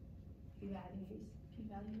p-value is.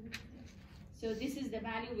 P-value. So this is the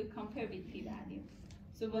value we compare with p-value.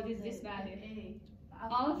 So what is this value? A.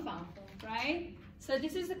 Alpha, right? So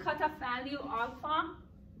this is the cutoff value. Alpha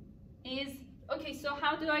is, okay, so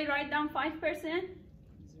how do I write down 5%?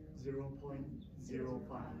 0.05.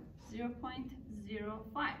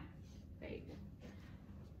 0.05. Very good.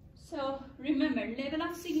 So remember, level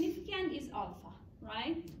of significance is alpha,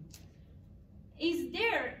 right? Is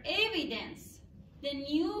there evidence the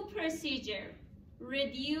new procedure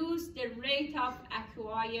reduced the rate of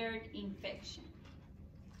acquired infection?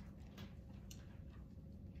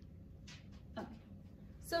 Okay.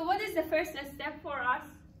 So what is the first step for us?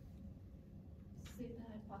 State the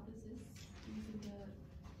hypothesis using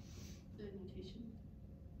the notation.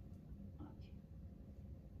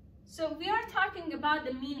 So we are talking about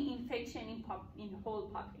the mean infection in whole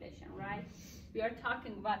population, right? We are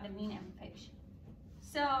talking about the mean infection.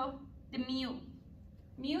 So the mu.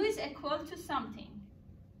 Mu is equal to something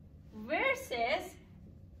versus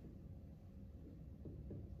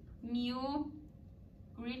mu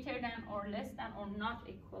greater than or less than or not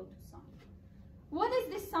equal to something. What is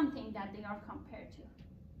this something that they are compared to?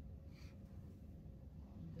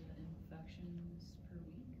 The infections per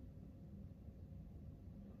week.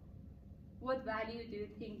 What value do you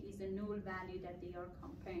think is a null value that they are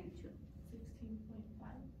comparing to?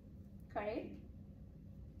 16.5. Correct?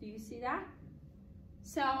 Do you see that?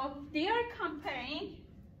 So they are comparing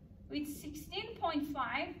with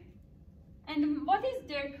 16.5, and what is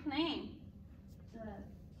their claim? That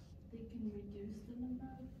they can reduce the number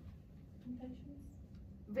of infections.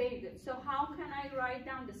 Very good. So how can I write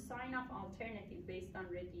down the sign of alternative based on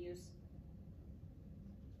reduce?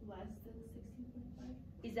 Less than 16.5.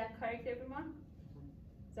 Is that correct, everyone?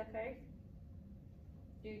 Is that correct?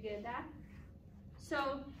 Do you get that?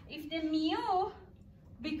 So if the mu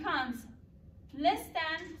becomes less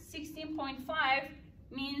than 16.5,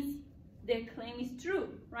 means their claim is true,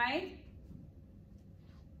 right?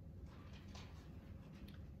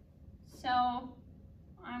 So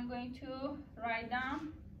I'm going to write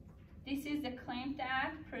down, this is the claim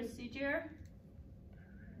tag procedure.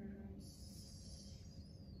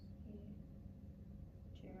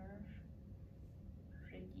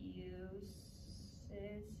 Reduces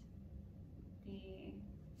the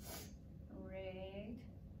rate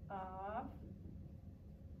of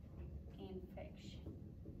infection.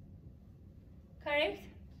 Correct?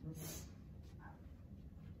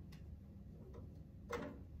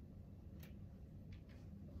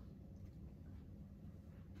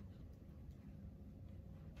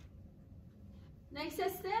 Next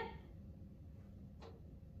step,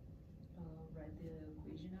 Write the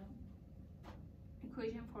equation out.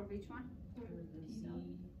 equation for which one? For the z.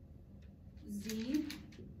 Z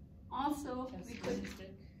Also, we could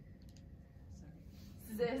Statistic.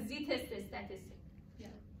 the z-test statistic. Yeah.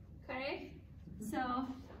 Correct? So,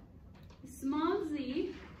 small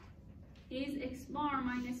z is x bar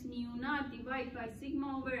minus mu naught divided by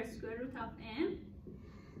sigma over square root of n.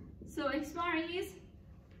 So, x bar is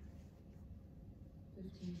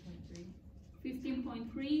 15.3.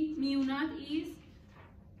 15.3, mu naught is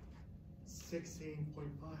 16.5.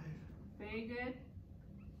 very good.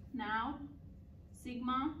 Now,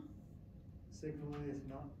 sigma, Sigma is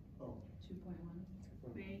not. Oh, 2.1.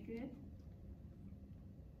 very good.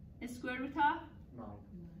 Square root of 9.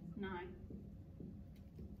 9.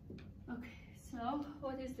 Okay, so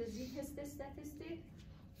what is the z-test statistic?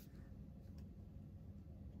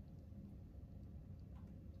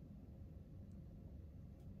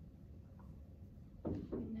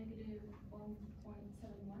 Negative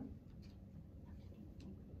 1.71.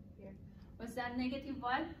 Was that negative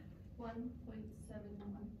what?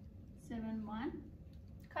 1.71. 7.1.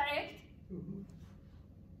 Correct?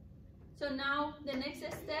 So now the next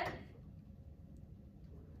step,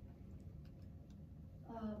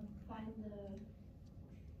 Find the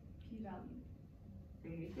p-value.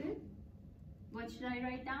 very good. What should I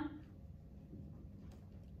write down?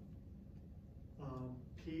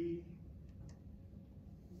 P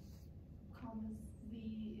Comma z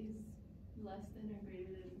is less than or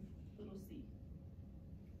greater than little c.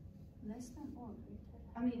 Less than or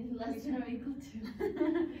I mean, less than or equal to.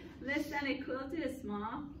 less than or equal to a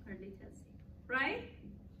small or little c, right?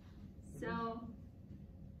 So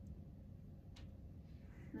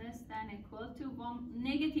less than or equal to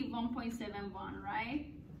negative 1.71, right?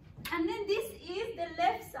 And then this is the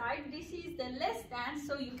left side, this is the less than,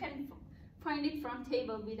 so you can find it from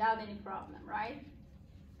table without any problem, right?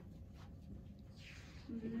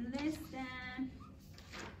 Less than,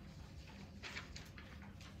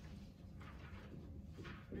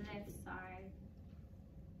 left side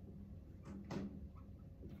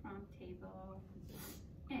from table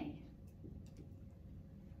A.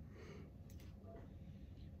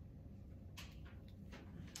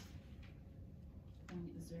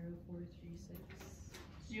 .0436.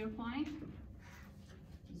 0.0436.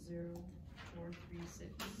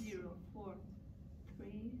 0.0436.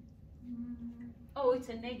 Oh, it's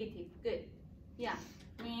a negative. Good. Yeah.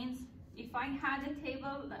 Means if I had a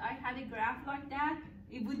table, I had a graph like that,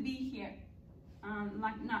 it would be here.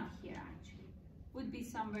 Like not here actually. Would be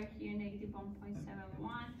somewhere here, negative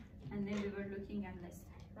 1.71, and then we were looking at less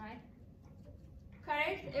than, right?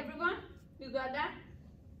 Correct, everyone? You got that?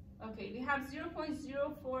 Okay, we have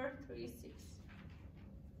 0.0436.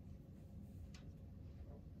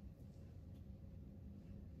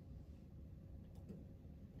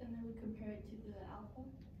 And then we compare it to the alpha.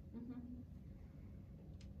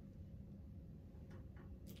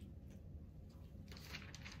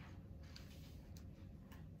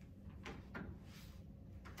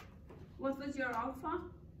 What was your alpha?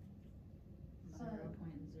 0.05.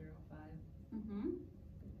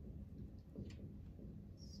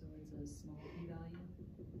 So it's a small p-value.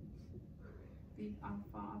 With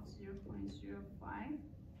alpha of 0.05.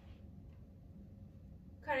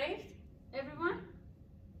 Correct, everyone?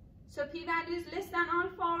 So p-value is less than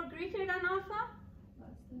alpha or greater than alpha?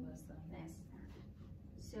 Less than. Less than. Less than.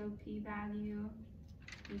 So p-value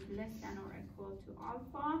is less than or equal to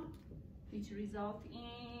alpha, which result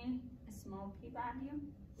in a small p-value.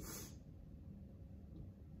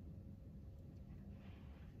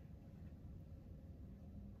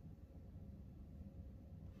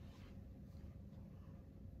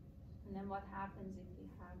 And then what happens if you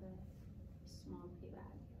have a small p-value?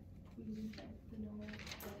 We reject the null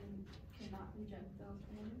and cannot reject the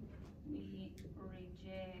alternative. We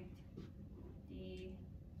reject the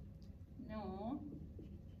no,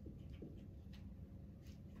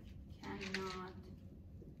 cannot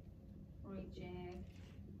reject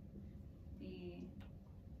the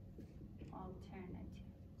alternative.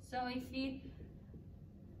 So if we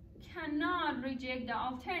cannot reject the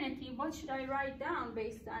alternative, what should I write down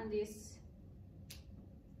based on this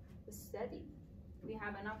study? We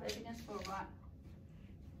have enough evidence for what?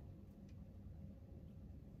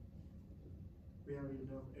 We have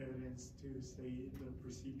enough evidence to say the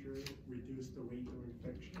procedure reduced the rate of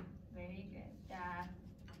infection. Very good. That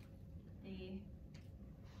the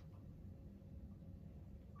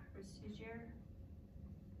procedure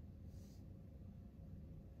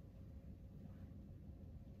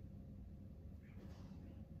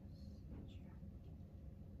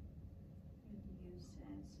reduces the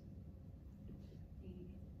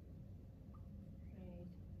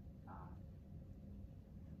rate of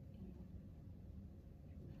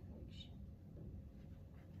infection.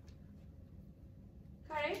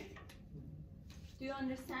 Correct? Do you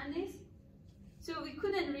understand this? So we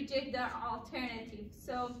couldn't reject their alternative.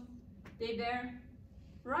 So they were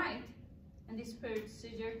right. And this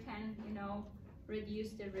procedure can,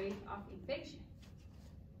 reduce the rate of infection.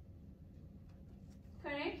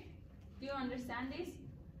 Correct? Do you understand this?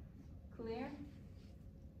 Clear?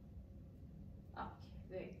 Okay,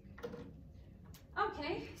 very good.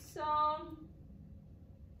 Okay, so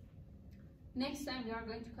next time we are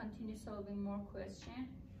going to continue solving more questions,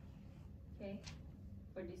 okay,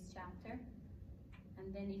 for this chapter.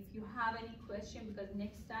 And then if you have any question, because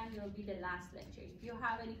next time will be the last lecture. If you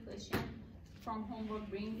have any question from homework,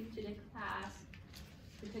 bring it to the class,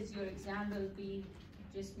 because your exam will be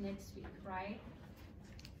just next week, right?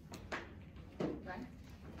 Right?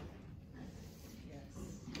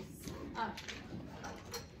 Yes.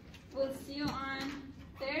 We'll see you on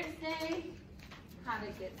Thursday. Have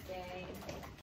a good day.